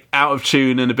like out of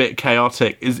tune and a bit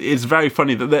chaotic is very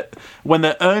funny that when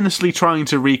they're earnestly trying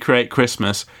to recreate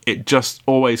Christmas, it just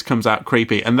always comes out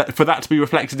creepy, and for that to be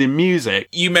reflected in music.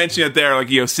 You mentioned it there,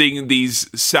 like, seeing these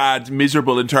sad,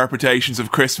 miserable interpretations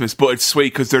of Christmas, but it's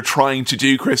sweet because they're trying to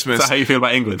do Christmas. Is that how you feel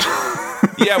about England?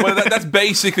 Yeah, well, that's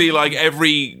basically like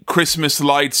every Christmas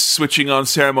lights switching on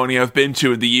ceremony I've been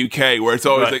to in the UK, where it's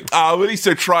always like, at least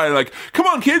they're trying, like, come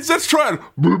on, kids, let's try it.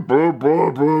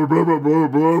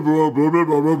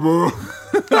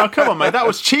 Oh, come on, mate, that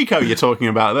was Chico you're talking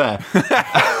about there.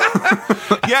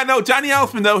 Yeah, no, Danny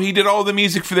Elfman, though, he did all the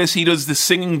music for this. He does the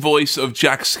singing voice of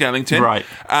Jack Skellington. Right.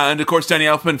 And, of course, Danny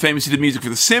Elfman famously did music for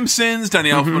The Simpsons.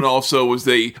 Danny Elfman also was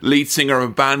the lead singer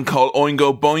of a band called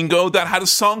Oingo Boingo that had a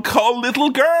song called Little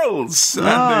Girls. And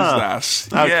there's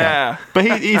that. Okay. Yeah.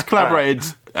 But he's collaborated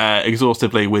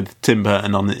exhaustively with Tim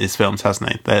Burton on his films,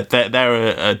 hasn't he?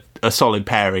 They're a solid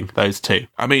pairing, those two.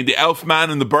 I mean, the Elf Man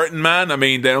and the Burton Man, I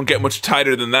mean, they don't get much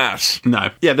tighter than that.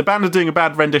 No. Yeah, the band are doing a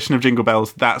bad rendition of Jingle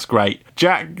Bells. That's great.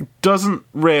 Jack doesn't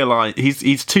realise...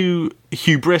 He's too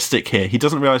hubristic here. He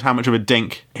doesn't realise how much of a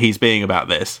dink he's being about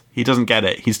this. He doesn't get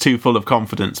it. He's too full of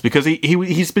confidence because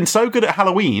he's been so good at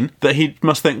Halloween that he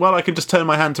must think, well, I can just turn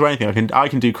my hand to anything. I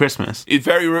can do Christmas. It's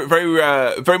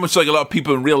very much like a lot of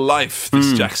people in real life,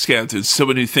 this Jack Skellington.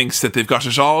 Someone who thinks that they've got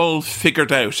it all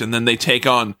figured out and then they take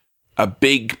on a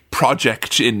big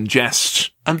project in jest.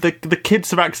 And the kids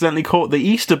have accidentally caught the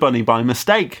Easter Bunny by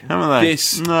mistake, haven't they?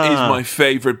 This is my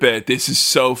favourite bit. This is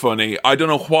so funny. I don't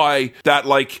know why that,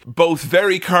 like, both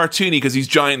very cartoony because he's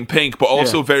giant and pink, but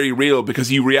also very real because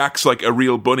he reacts like a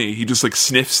real bunny. He just, like,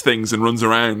 sniffs things and runs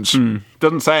around.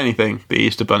 Doesn't say anything, the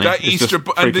Easter Bunny.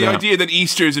 And the idea that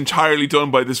Easter is entirely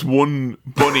done by this one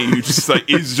bunny who just, like,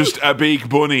 is just a big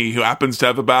bunny who happens to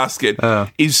have a basket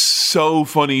is so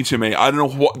funny to me. I don't know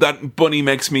what... That bunny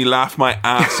makes me laugh my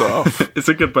ass off.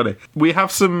 It's a good bunny. We have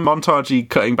some montagey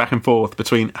cutting back and forth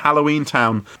between Halloween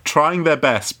Town trying their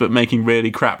best but making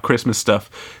really crap Christmas stuff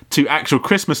to actual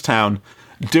Christmas Town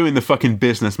doing the fucking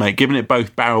business, mate, giving it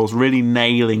both barrels, really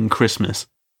nailing Christmas.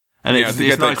 And it's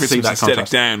nice to see that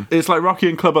contrast. Down. It's like Rocky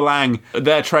and Clubber Lang,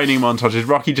 their training montages.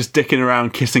 Rocky just dicking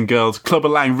around, kissing girls. Clubber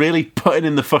Lang really putting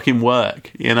in the fucking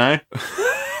work, you know?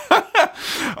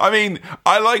 I mean,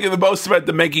 I like it the most about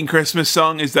the Making Christmas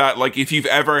song is that, like, if you've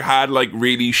ever had, like,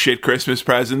 really shit Christmas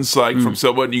presents, like, from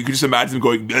someone, you can just imagine them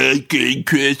going, Making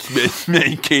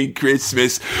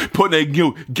Christmas, putting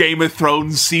a, Game of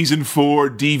Thrones Season 4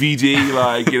 DVD,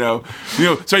 like,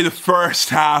 sorry, the first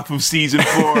half of Season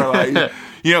 4, like...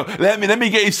 let me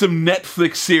get you some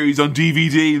Netflix series on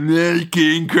DVD.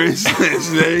 Making Christmas,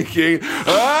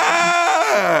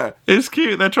 It's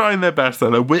cute. They're trying their best,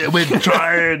 though. We're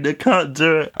trying. They can't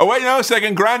do it. Oh, wait, no, a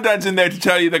second. Granddad's in there to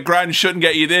tell you that Grand shouldn't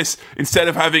get you this. Instead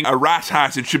of having a rat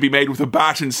hat, it should be made with a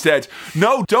bat instead.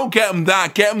 No, don't get him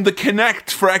that. Get him the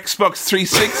Kinect for Xbox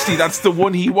 360. That's the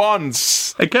one he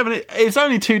wants. Hey, Kevin, it's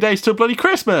only 2 days till bloody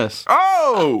Christmas.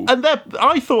 Oh! And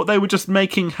I thought they were just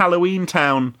making Halloween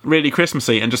Town really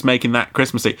Christmassy and just making that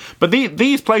Christmassy. But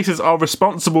these places are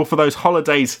responsible for those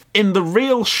holidays in the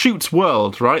real shoot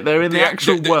world, right? They're in the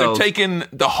actual world. They're taking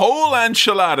the whole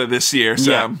enchilada this year,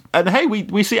 Sam. Yeah. And hey,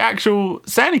 we see actual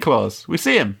Santa Claus. We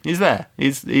see him. He's there.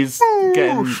 He's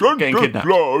getting kidnapped.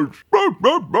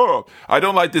 I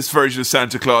don't like this version of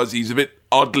Santa Claus. He's a bit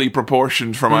oddly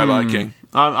proportioned for my liking.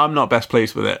 I'm not best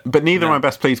pleased with it, but neither am I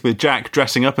best pleased with Jack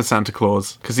dressing up as Santa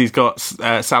Claus because he's got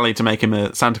Sally to make him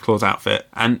a Santa Claus outfit,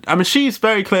 and I mean she's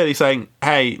very clearly saying,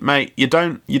 "Hey, mate, you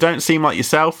don't seem like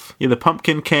yourself. You're the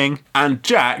Pumpkin King." And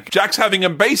Jack's having a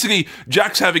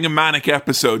manic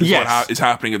episode. What is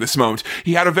happening at this moment?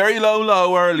 He had a very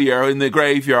low earlier in the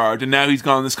graveyard, and now he's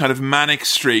gone on this kind of manic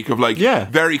streak of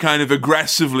very kind of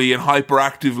aggressively and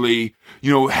hyperactively.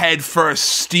 Head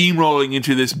first steamrolling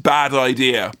into this bad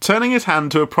idea. Turning his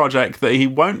hand to a project that he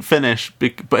won't finish,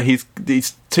 but he's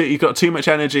got too much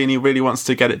energy and he really wants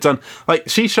to get it done. Like,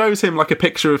 she shows him, like, a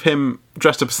picture of him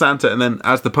dressed up as Santa and then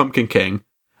as the Pumpkin King.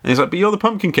 And he's like, but you're the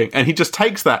Pumpkin King. And he just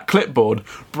takes that clipboard,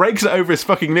 breaks it over his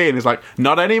fucking knee, and is like,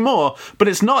 not anymore. But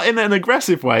it's not in an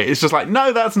aggressive way. It's just like,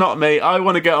 no, that's not me. I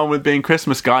want to get on with being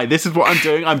Christmas guy. This is what I'm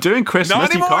doing. I'm doing Christmas. Not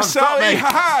anymore, you can't stop Sally. me.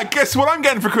 Ha-ha. Guess what I'm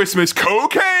getting for Christmas?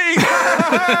 Cocaine.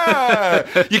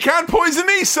 You can't poison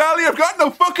me, Sally. I've got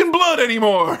no fucking blood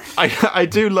anymore. I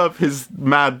do love his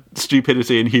mad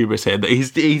stupidity and hubris here. That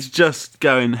he's just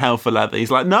going hell for leather. He's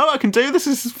like, no, I can do this.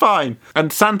 This is fine.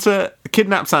 And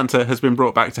Kidnapped Santa has been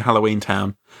brought back to Halloween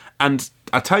Town. And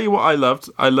I tell you what I loved.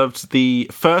 I loved the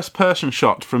first-person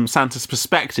shot from Santa's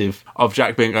perspective of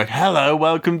Jack being like, hello,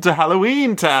 welcome to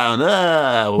Halloween Town.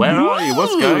 Where are you?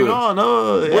 What's going on?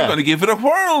 Oh, yeah. We're going to give it a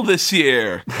whirl this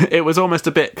year. It was almost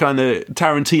a bit kind of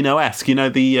Tarantino-esque.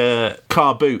 The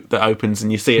car boot that opens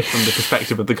and you see it from the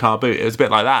perspective of the car boot. It was a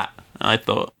bit like that, I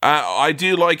thought. I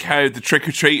do like how the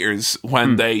trick-or-treaters,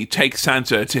 when they take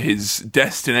Santa to his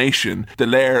destination, the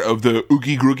lair of the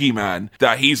Oogie Groogie Man,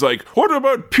 that he's like, what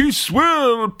about peace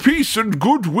and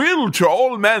goodwill to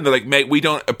all men? They're like, mate, we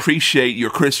don't appreciate your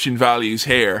Christian values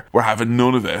here. We're having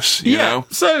none of it, you know?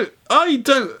 So, I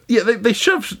don't... Yeah, they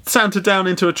shove Santa down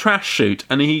into a trash chute,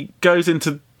 and he goes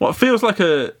into what feels like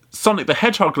a Sonic the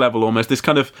Hedgehog level almost, this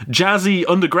kind of jazzy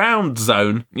underground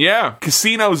zone. Yeah,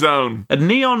 casino zone. A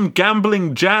neon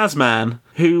gambling jazz man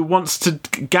who wants to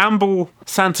gamble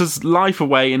Santa's life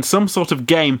away in some sort of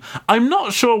game. I'm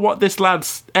not sure what this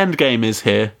lad's end game is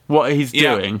here, what he's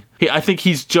doing. I think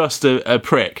he's just a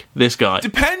prick, this guy.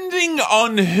 Depending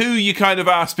on who you kind of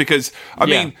ask, because, I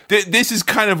mean, this is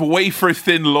kind of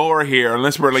wafer-thin lore here,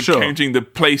 unless we're, like, counting the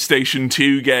PlayStation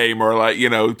 2 game or, like, you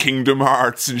know, Kingdom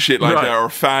Hearts and shit like that, or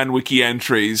fan wiki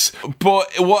entries.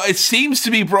 But what it seems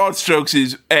to be broad strokes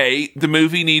is, A, the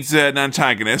movie needs an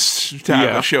antagonist to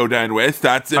have a showdown with.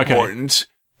 That's important.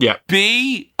 Yeah.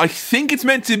 B, I think it's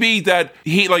meant to be that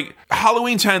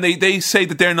Halloween Town, they say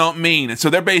that they're not mean. And so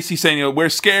they're basically saying, you know, we're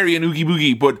scary and oogie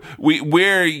boogie, but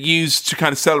we're used to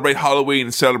kind of celebrate Halloween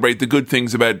and celebrate the good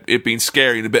things about it being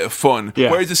scary and a bit of fun. Yeah.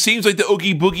 Whereas it seems like the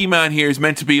oogie boogie man here is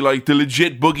meant to be like the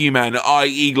legit boogeyman,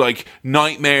 i.e. like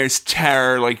nightmares,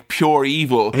 terror, like pure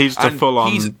evil. He's the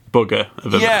full-on bugger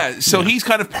of a so he's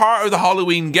kind of part of the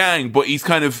Halloween gang, but he's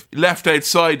kind of left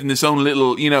outside in his own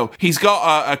little, you know, he's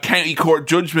got a county court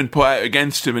judgment put out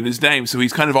against him in his name, so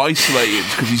he's kind of isolated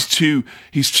because he's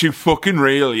too fucking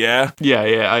real.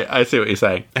 I see what you're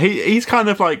saying. He's kind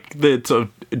of like the sort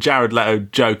of Jared Leto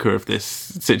Joker of this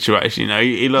situation, you know.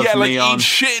 He loves neon. He's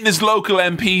shit in his local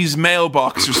MP's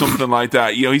mailbox or something like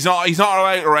that. You know, he's not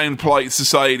allowed around polite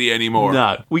society anymore.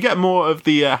 No, we get more of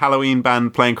the Halloween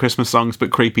band playing Christmas songs,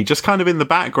 but creepy, just kind of in the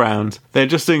background. They're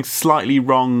just doing slightly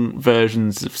wrong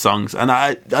versions of songs, and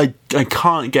I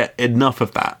can't get enough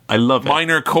of that. I love it.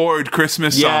 Minor chord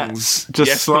Christmas songs.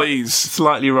 Just please.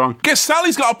 Slightly wrong. Guess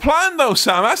Sally's got a plan though,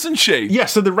 Sam, hasn't she? Yeah,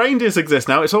 so the reindeers exist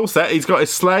now. It's all set. He's got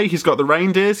his sleigh. He's got the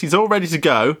reindeers. He's all ready to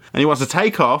go. And he wants to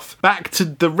take off back to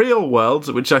the real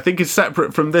world, which I think is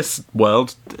separate from this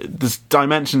world. There's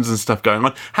dimensions and stuff going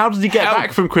on. How did he get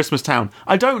back from Christmas Town?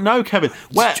 I don't know, Kevin.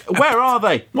 Where are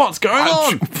they? What's going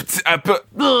on?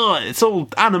 It's all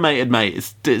animated,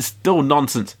 mate. It's all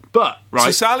nonsense. But, right.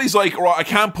 So Sally's like, right, I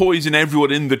can't poison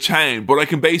everyone in the town, but I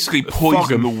can basically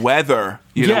poison the weather.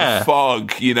 You know,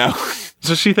 fog, you know.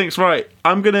 So she thinks, right,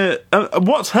 I'm going to...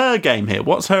 what's her game here?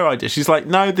 What's her idea? She's like,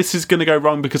 no, this is going to go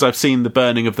wrong because I've seen the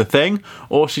burning of the thing.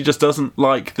 Or she just doesn't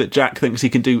like that Jack thinks he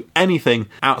can do anything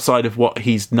outside of what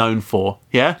he's known for.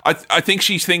 Yeah? I think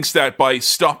she thinks that by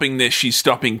stopping this, she's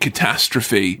stopping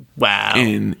catastrophe. Wow.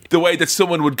 In the way that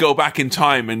someone would go back in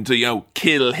time and, you know,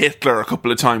 kill Hitler a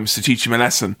couple of times to teach him a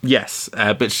lesson. Yes,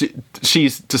 but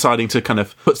she's deciding to kind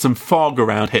of put some fog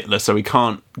around Hitler so he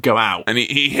can't go out. And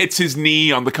he hits his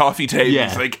knee on the coffee table. Yeah.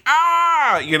 He's like,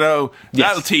 you know,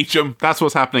 that'll teach him. That's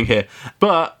what's happening here.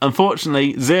 But,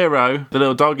 unfortunately, Zero, the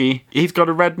little doggy, he's got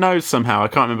a red nose somehow. I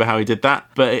can't remember how he did that,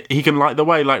 but he can light the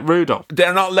way like Rudolph.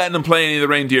 They're not letting him play any of the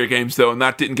reindeer games, though, and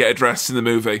that didn't get addressed in the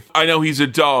movie. I know he's a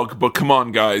dog, but come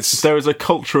on, guys. There is a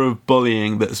culture of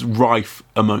bullying that's rife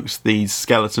amongst these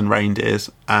skeleton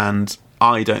reindeers, and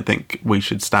I don't think we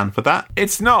should stand for that.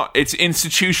 It's not. It's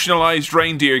institutionalized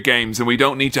reindeer games, and we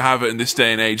don't need to have it in this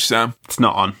day and age, Sam. It's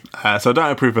not on. So I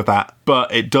don't approve of that.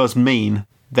 But it does mean,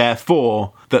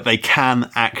 therefore, that they can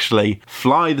actually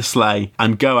fly the sleigh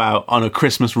and go out on a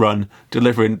Christmas run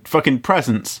delivering fucking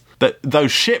presents,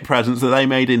 those shit presents that they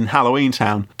made in Halloween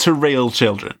Town, to real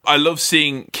children. I love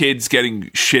seeing kids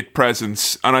getting shit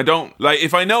presents, and I don't like,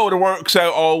 if I know it works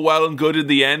out all well and good in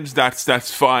the end,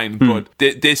 that's fine. But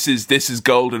this is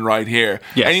golden right here.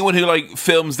 Yes. Anyone who like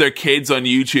films their kids on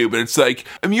YouTube and it's like,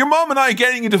 your mom and I are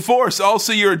getting a divorce,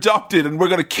 also you're adopted and we're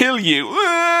gonna kill you. Look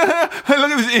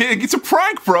at this, it's a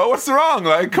prank, bro. What's wrong?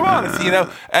 Like, come on, it's, you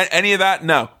know, any of that?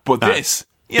 No. But this.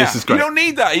 Yeah, this is great. You don't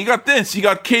need that. You got this. You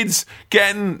got kids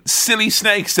getting silly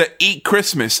snakes that eat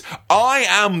Christmas. I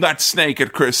am that snake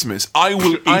at Christmas. I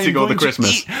will eating all the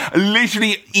Christmas.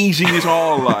 Literally eating it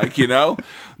all, like, you know?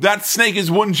 That snake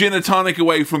is one gin and tonic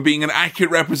away from being an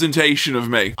accurate representation of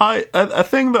me. A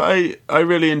thing that I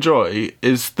really enjoy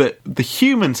is that the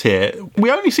humans here,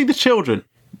 we only see the children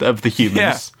of the humans.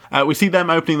 Yeah. We see them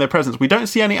opening their presents. We don't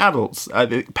see any adults.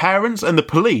 The parents and the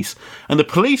police. And the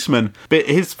policeman,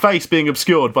 his face being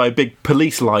obscured by a big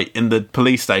police light in the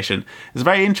police station, is a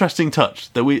very interesting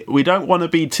touch, that we don't want to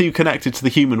be too connected to the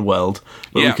human world,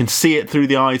 but we can see it through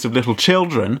the eyes of little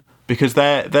children, because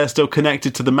they're still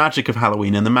connected to the magic of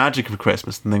Halloween and the magic of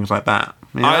Christmas and things like that.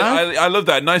 You know? I love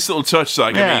that. Nice little touch.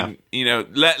 Like, yeah. I mean, you know,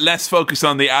 less focus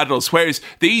on the adults. Whereas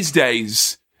these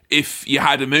days, if you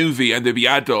had a movie and there'd be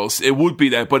adults, it would be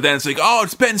that. But then it's like, oh,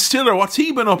 it's Ben Stiller. What's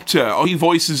he been up to? Oh, he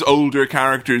voices older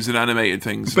characters in animated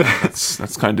things.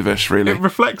 That's kind of it, really. It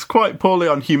reflects quite poorly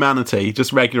on humanity,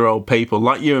 just regular old people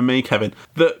like you and me, Kevin,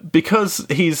 that because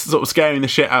he's sort of scaring the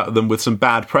shit out of them with some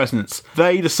bad presents,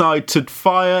 they decide to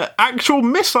fire actual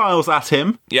missiles at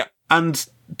him and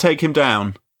take him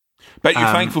down. Bet you're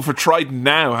thankful for Trident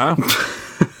now,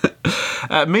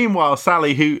 huh? Meanwhile,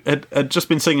 Sally, who had just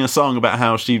been singing a song about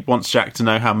how she wants Jack to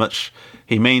know how much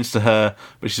he means to her,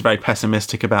 but she's very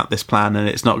pessimistic about this plan and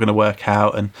it's not going to work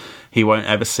out, and he won't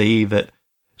ever see that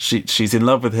she's in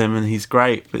love with him and he's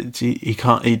great, but he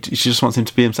can't. She just wants him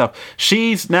to be himself.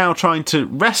 She's now trying to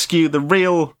rescue the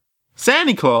real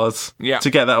Santa Claus to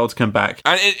get that all to come back.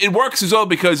 And it works as well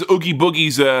because Oogie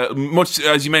Boogie's, much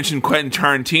as you mentioned Quentin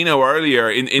Tarantino earlier,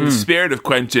 in the spirit of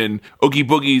Quentin, Oogie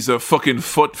Boogie's a fucking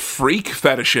foot freak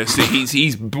fetishist.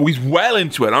 He's well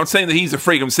into it. I'm not saying that he's a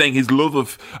freak, I'm saying his love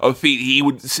of feet, he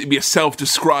would be a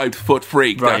self-described foot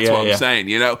freak. Right, That's what I'm saying,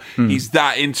 you know? He's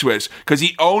that into it. Because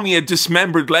he only a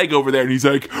dismembered leg over there and he's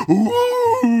like, ooh,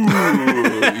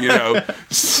 you know,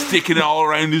 sticking it all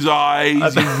around his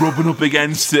eyes and rubbing up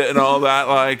against it and all that.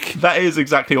 Like, that is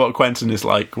exactly what Quentin is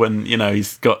like when, you know,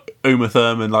 he's got Uma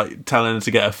Thurman like telling her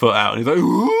to get her foot out and he's like,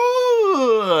 ooh,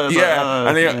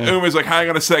 and then Uma's like, hang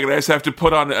on a second, I just have to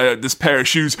put on this pair of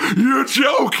shoes. You're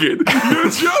joking,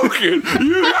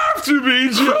 you have to be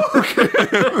joking.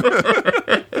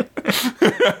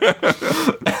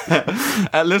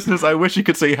 Listeners, I wish you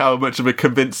could see how much of a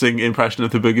convincing impression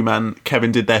of the Boogeyman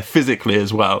Kevin did there physically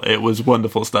as well. It was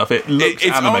wonderful stuff. It's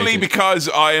animated. Only because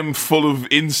I am full of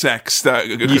insects that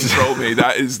control me.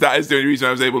 That is the only reason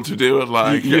I was able to do it.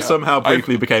 Like, you somehow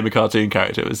briefly became a cartoon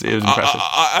character. It was impressive.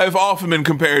 I've often been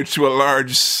compared to a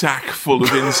large sack full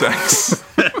of insects.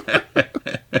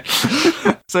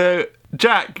 So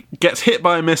Jack gets hit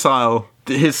by a missile.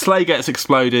 His sleigh gets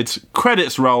exploded.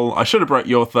 Credits roll. I should have broke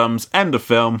your thumbs. End of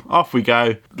film. Off we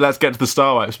go. Let's get to the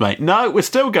Star Wipes, mate. No, we're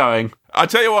still going. I'll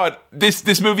tell you what,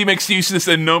 this movie makes use of this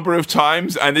a number of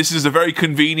times, and this is a very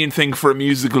convenient thing for a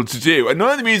musical to do. And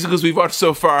none of the musicals we've watched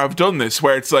so far have done this,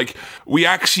 where it's like, we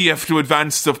actually have to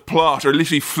advance the plot, or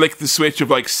literally flick the switch of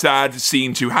like sad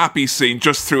scene to happy scene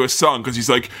just through a song, because he's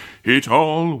like, it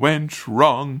all went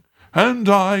wrong. And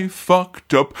I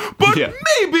fucked up, but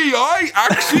maybe I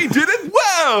actually did it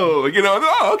well. You know,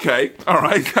 oh, okay, all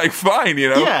right, like, fine, you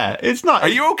know. Yeah, it's not. Are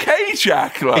you okay,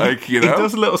 Jack? Like, you know. He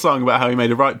does a little song about how he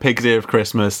made a right pig's ear of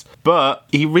Christmas, but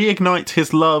he reignites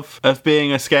his love of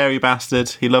being a scary bastard.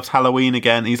 He loves Halloween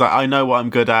again. He's like, I know what I'm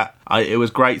good at. It was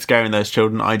great scaring those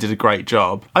children. I did a great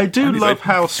job. I do love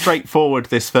how straightforward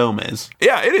this film is.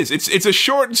 Yeah, it is. It's a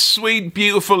short and sweet,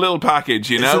 beautiful little package,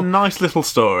 you know? It's a nice little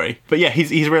story. But yeah,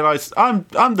 he's realised, I'm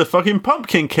the fucking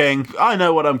Pumpkin King. I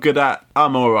know what I'm good at.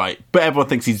 I'm alright. But everyone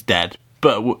thinks he's dead.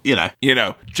 But, you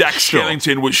know. Jack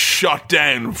Skellington was shot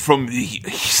down from the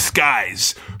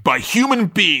skies by human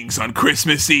beings on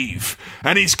Christmas Eve.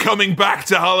 And he's coming back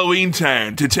to Halloween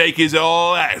Town to take his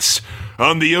all ass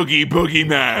on the Oogie Boogie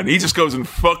Man. He just goes and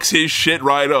fucks his shit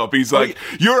right up. He's like,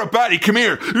 you're a baddie, come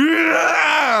here.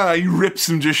 He rips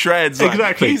him to shreds. Like,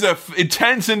 exactly. He's an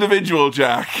intense individual,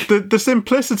 Jack. The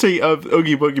simplicity of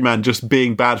Oogie Boogie Man just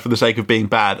being bad for the sake of being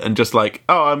bad, and just like,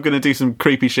 oh, I'm going to do some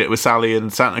creepy shit with Sally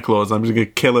and Santa Claus. I'm just going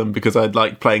to kill him because I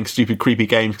like playing stupid, creepy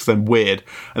games because I'm weird.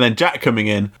 And then Jack coming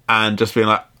in and just being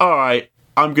like, all right,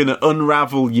 I'm going to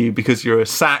unravel you because you're a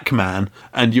sack man,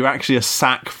 and you're actually a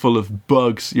sack full of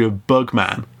bugs. You're a bug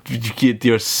man.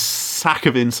 You're a sack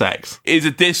of insects. Is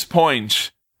at this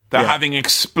point that having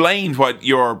explained what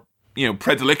your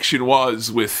predilection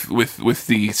was with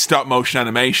the stop motion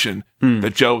animation,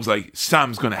 that Joe was like,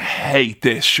 Sam's going to hate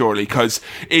this surely, because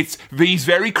he's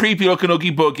very creepy looking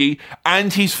Oogie Boogie,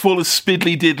 and he's full of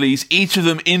spiddly diddlies, each of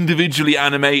them individually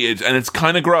animated, and it's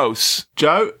kind of gross.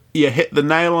 Joe, you hit the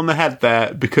nail on the head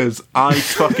there, because I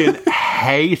fucking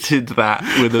hated that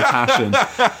with a passion.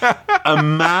 A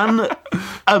man,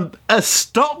 a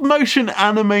stop motion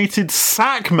animated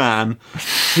sack man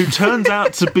who turns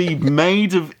out to be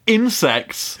made of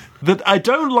insects, that I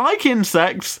don't like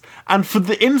insects, and for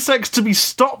the insects to be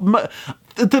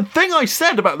the thing I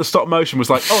said about the stop motion was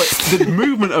like, the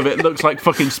movement of it looks like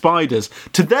fucking spiders.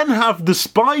 To then have the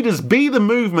spiders be the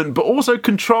movement, but also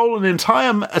control an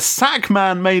entire sack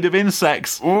man made of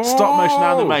insects, stop motion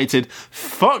animated.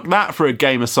 Fuck that for a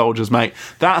game of soldiers, mate.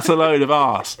 That's a load of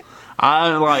arse. I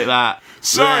don't like that.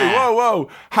 Sorry, whoa.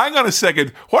 Hang on a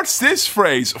second. What's this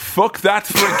phrase? Fuck that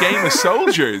for a game of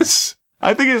soldiers.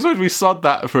 I think it's supposed to be sod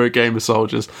that for a game of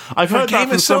soldiers. I've heard that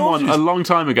from someone a long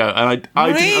time ago, and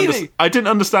I didn't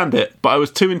understand it, but I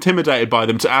was too intimidated by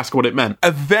them to ask what it meant.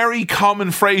 A very common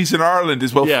phrase in Ireland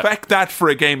is, feck that for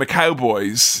a game of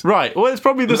cowboys. Right, well, it's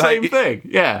probably the same thing,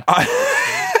 yeah.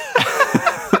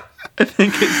 I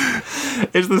think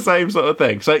it's the same sort of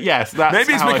thing. So yes, that's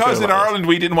maybe it's because in Ireland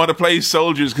we didn't want to play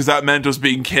soldiers because that meant us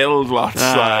being killed lots.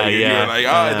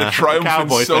 The triumphant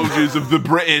soldiers of the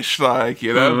British,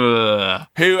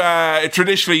 who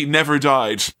traditionally never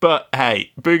died. But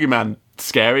hey, Boogeyman,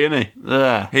 scary, isn't he?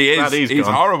 He is. He's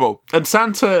horrible. And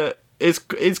Santa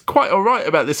is quite all right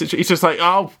about this situation. He's just like,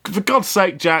 oh, for God's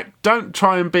sake, Jack, don't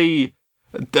try and be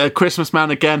a Christmas man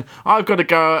again. I've got to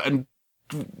go out and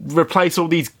replace all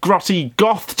these grotty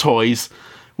goth toys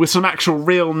with some actual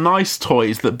real nice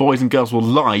toys that boys and girls will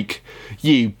like,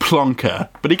 you plonker.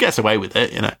 But he gets away with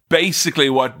it, you know. Basically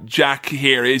what Jack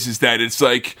here is that it's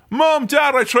like, Mom,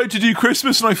 Dad, I tried to do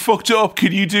Christmas and I fucked up.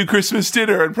 Can you do Christmas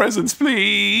dinner and presents,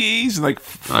 please? And like,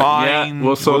 fine, yeah,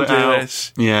 we'll sort it out.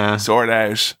 It. Yeah. Sort it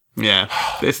out. Yeah.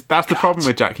 That's the problem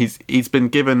with Jack. He's been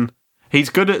given... He's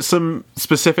good at some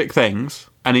specific things,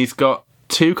 and he's got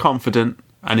too confident,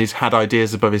 and he's had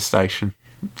ideas above his station.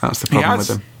 That's the problem with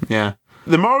him. Yeah.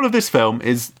 The moral of this film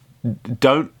is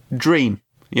don't dream,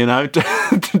 you know?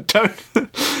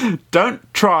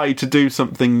 don't try to do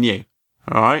something new,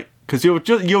 all right? Because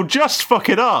you'll just fuck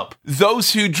it up.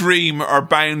 Those who dream are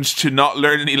bound to not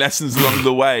learn any lessons along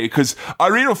the way. Because I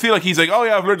really don't feel like he's like, oh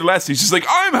yeah, I've learned a lesson. He's just like,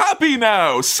 I'm happy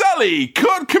now. Sally,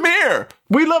 come here.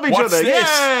 We love each other.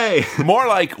 This? Yay! More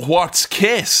like, what's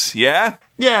kiss? Yeah?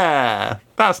 Yeah,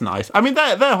 that's nice. I mean,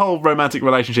 their whole romantic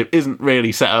relationship isn't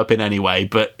really set up in any way,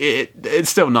 but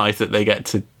it's still nice that they get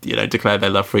to, you know, declare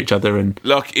their love for each other. And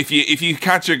look, if you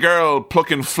catch a girl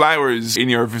plucking flowers in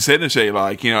your vicinity,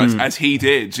 like, you know, as he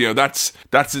did, you know, that's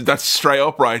straight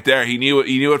up right there. He knew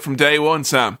it from day one,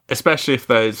 Sam. Especially if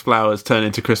those flowers turn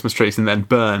into Christmas trees and then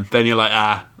burn, then you're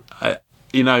like,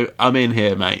 you know, I'm in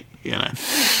here, mate. You know.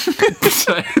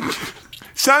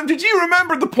 Sam, did you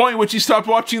remember the point at which you stopped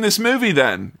watching this movie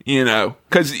then? You know,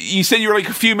 because you said you were like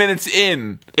a few minutes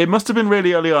in. It must have been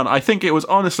really early on. I think it was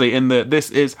honestly in the this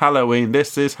is Halloween,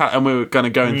 and we were kind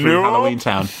of going through Halloween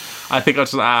Town. I think I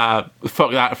just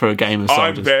fuck that for a game of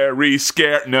soldiers. I'm very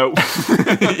scared. No.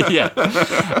 Yeah.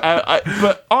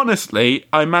 But honestly,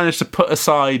 I managed to put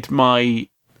aside my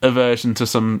aversion to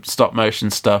some stop motion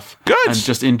stuff. Good. And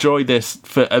just enjoy this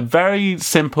for a very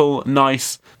simple,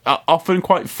 nice, often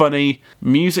quite funny,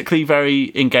 musically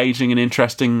very engaging and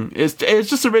interesting. It's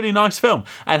just a really nice film.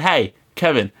 And hey,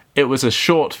 Kevin, it was a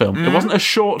short film. It wasn't a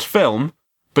short film,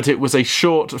 but it was a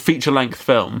short feature-length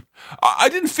film. I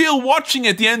didn't feel watching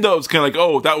at the end, though, I was kind of like,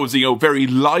 oh, that was, you know, very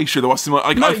light, or there wasn't much.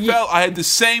 Like, no, I felt I had the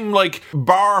same, like,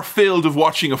 bar filled of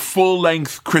watching a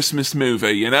full-length Christmas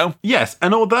movie, you know? Yes,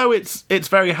 and although it's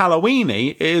very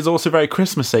Halloween-y, it is also very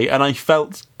Christmassy, and I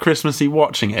felt Christmassy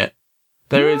watching it.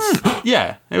 There is...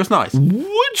 Yeah, it was nice.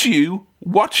 Would you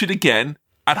watch it again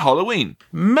at Halloween?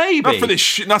 Maybe. Not for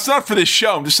this that's not for this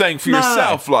show, I'm just saying for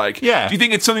yourself, like. Yeah. Do you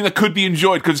think it's something that could be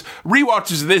enjoyed? Because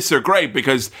rewatches of this are great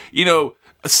because, you know,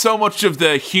 so much of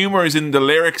the humour is in the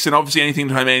lyrics, and obviously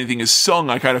anything is sung,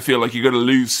 I kind of feel like you're going to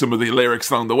lose some of the lyrics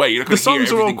along the way. You're not the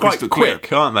songs are all quite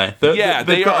quick, aren't they?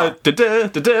 They are.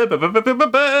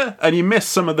 And you miss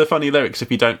some of the funny lyrics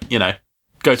if you don't, you know,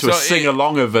 go to a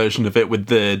sing-alonger version of it with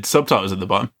the subtitles at the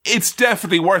bottom. It's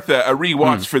definitely worth a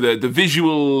rewatch for the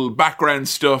visual background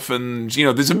stuff, and, you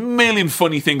know, there's a million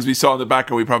funny things we saw in the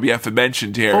background we probably haven't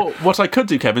mentioned here. Or what I could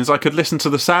do, Kevin, is I could listen to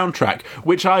the soundtrack,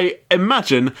 which I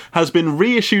imagine has been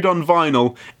reissued on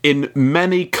vinyl in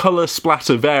many colour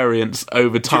splatter variants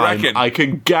over time. Do you reckon? I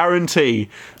can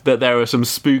guarantee that there are some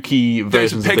spooky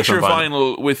versions of this on vinyl. There's a picture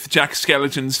vinyl with Jack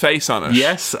Skellington's face on it.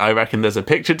 Yes, I reckon there's a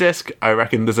picture disc. I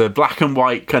reckon there's a black and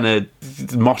white kind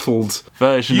of mottled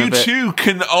version of it. You too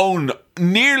can own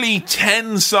nearly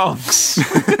 10 songs.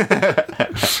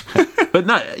 But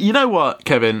no, you know what,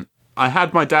 Kevin? I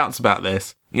had my doubts about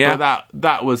this. Yeah. But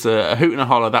that was a hoot and a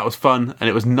holler. That was fun, and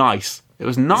it was nice. It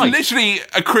was nice. It's literally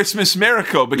a Christmas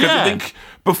miracle, because I think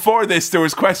before this there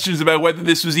was questions about whether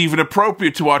this was even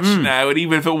appropriate to watch now, and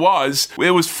even if it was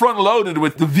front loaded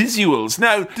with the visuals.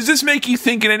 Now, does this make you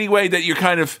think in any way that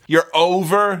you're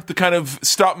over the kind of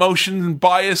stop motion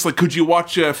bias? Like, could you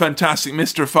watch a Fantastic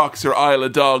Mr. Fox or Isle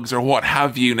of Dogs or what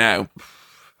have you now?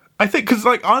 I think because,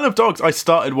 like, Isle of Dogs, I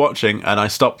started watching and I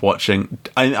stopped watching.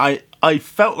 I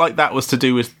felt like that was to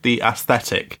do with the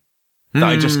aesthetic, that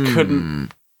I just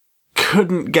couldn't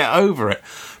get over it.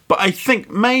 But I think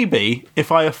maybe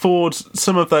if I afford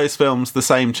some of those films the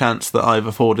same chance that I've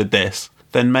afforded this,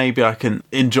 then maybe I can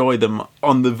enjoy them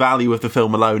on the value of the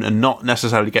film alone and not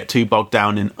necessarily get too bogged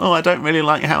down in, oh, I don't really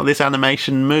like how this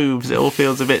animation moves. It all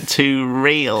feels a bit too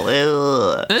real.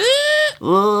 Ugh.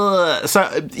 Ugh.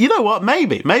 So, you know what?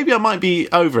 Maybe I might be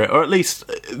over it, or at least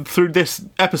through this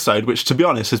episode, which, to be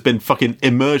honest, has been fucking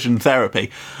immersion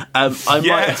therapy.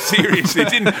 Seriously.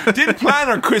 Didn't plan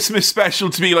our Christmas special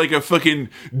to be like a fucking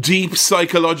deep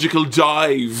psychological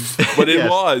dive, but it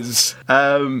was.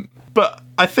 But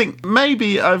I think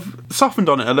maybe I've softened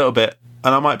on it a little bit,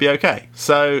 and I might be okay.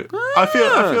 So I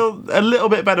feel a little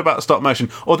bit better about stop motion.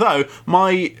 Although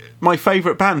my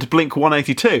favourite band, Blink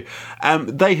 182,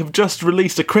 they have just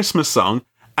released a Christmas song,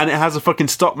 and it has a fucking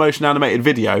stop motion animated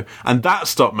video, and that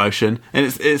stop motion,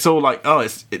 and it's all like,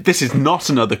 this is not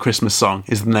another Christmas song,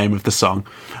 is the name of the song,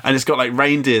 and it's got like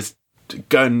reindeers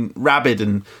going rabid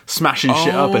and smashing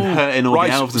shit up and hurting all the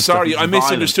elves and Sorry, stuff. I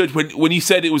misunderstood. When you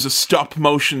said it was a stop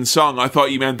motion song, I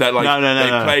thought you meant that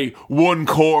they play one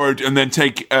chord and then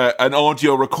take an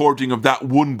audio recording of that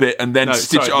one bit and then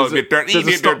stitch it all. There's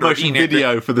a stop motion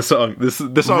video for the song. The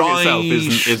song itself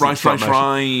isn't stop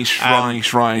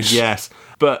motion. Right. Yes,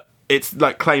 but it's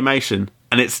like claymation,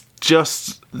 and it's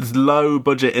just low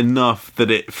budget enough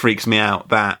that it freaks me out.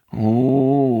 But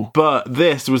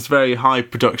this was very high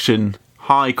production,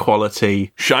 high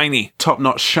quality, shiny, top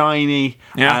notch, shiny.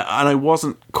 Yeah, and I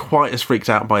wasn't quite as freaked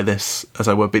out by this as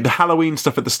I would be. The Halloween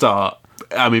stuff at the start,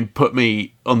 I mean, put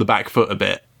me on the back foot a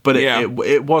bit. But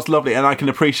it was lovely, and I can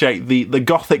appreciate the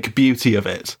gothic beauty of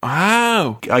it.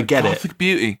 Wow, I get it. Gothic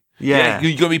beauty. Yeah.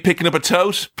 You're going to be picking up a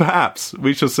tote? Perhaps.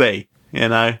 We shall see. You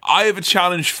know, I have a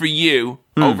challenge for you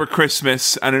over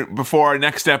Christmas, and before our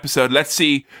next episode, let's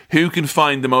see who can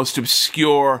find the most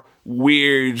obscure,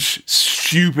 weird,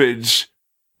 stupid,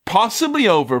 possibly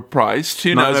overpriced.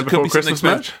 Who knows? Nightmare Before Christmas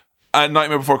merch?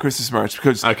 Nightmare Before Christmas merch,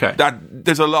 because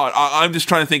there's a lot. I'm just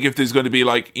trying to think if there's going to be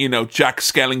like, Jack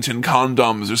Skellington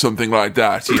condoms or something like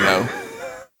that.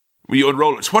 Where you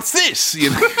unroll it. What's this?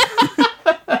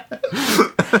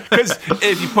 Because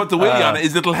if you put the willy on it,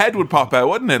 his little head would pop out,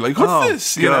 wouldn't it? Like,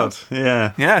 what's this? God.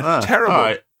 Yeah. Terrible. All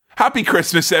right. Happy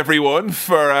Christmas, everyone,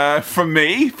 from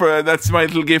me. That's my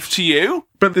little gift to you.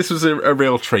 But this was a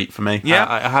real treat for me. Yeah.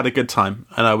 I had a good time,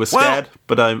 and I was scared,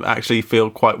 but I actually feel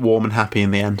quite warm and happy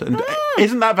in the end. And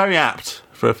isn't that very apt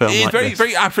for a film like this?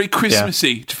 Very apt, very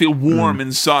Christmassy, to feel warm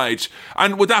inside.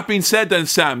 And with that being said then,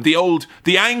 Sam, the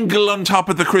angle on top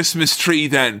of the Christmas tree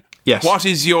then. Yes. What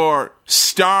is your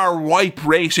star wipe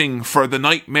rating for The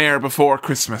Nightmare Before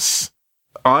Christmas?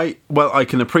 I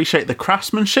can appreciate the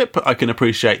craftsmanship, I can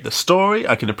appreciate the story,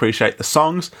 I can appreciate the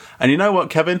songs, and you know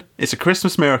what, Kevin? It's a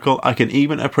Christmas miracle. I can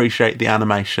even appreciate the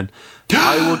animation.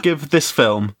 I will give this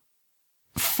film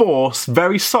 4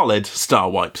 very solid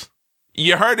star wipes.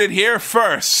 You heard it here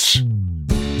first.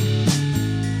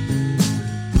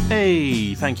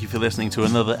 Hey, thank you for listening to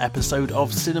another episode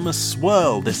of Cinema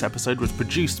Swirl. This episode was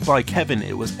produced by Kevin,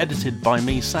 it was edited by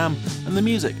me, Sam, and the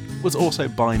music was also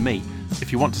by me.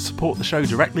 If you want to support the show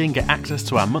directly and get access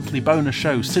to our monthly bonus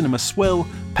show, Cinema Swirl,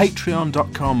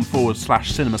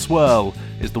 patreon.com/Cinema Swirl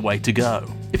is the way to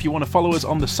go. If you want to follow us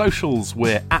on the socials,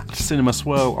 we're at Cinema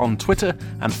Swirl on Twitter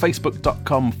and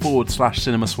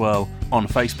facebook.com/Cinema Swirl on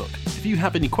Facebook. If you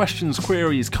have any questions,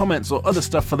 queries, comments, or other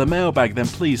stuff for the mailbag, then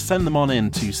please send them on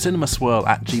in to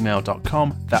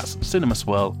cinemaswirl@gmail.com. That's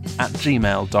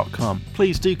cinemaswirl@gmail.com.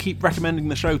 Please do keep recommending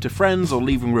the show to friends or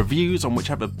leaving reviews on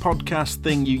whichever podcast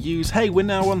thing you use. Hey, we're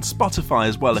now on Spotify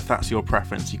as well. If that's your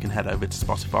preference, you can head over to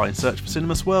Spotify and search for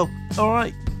Cinema Swirl.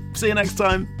 Alright, see you next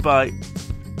time. Bye.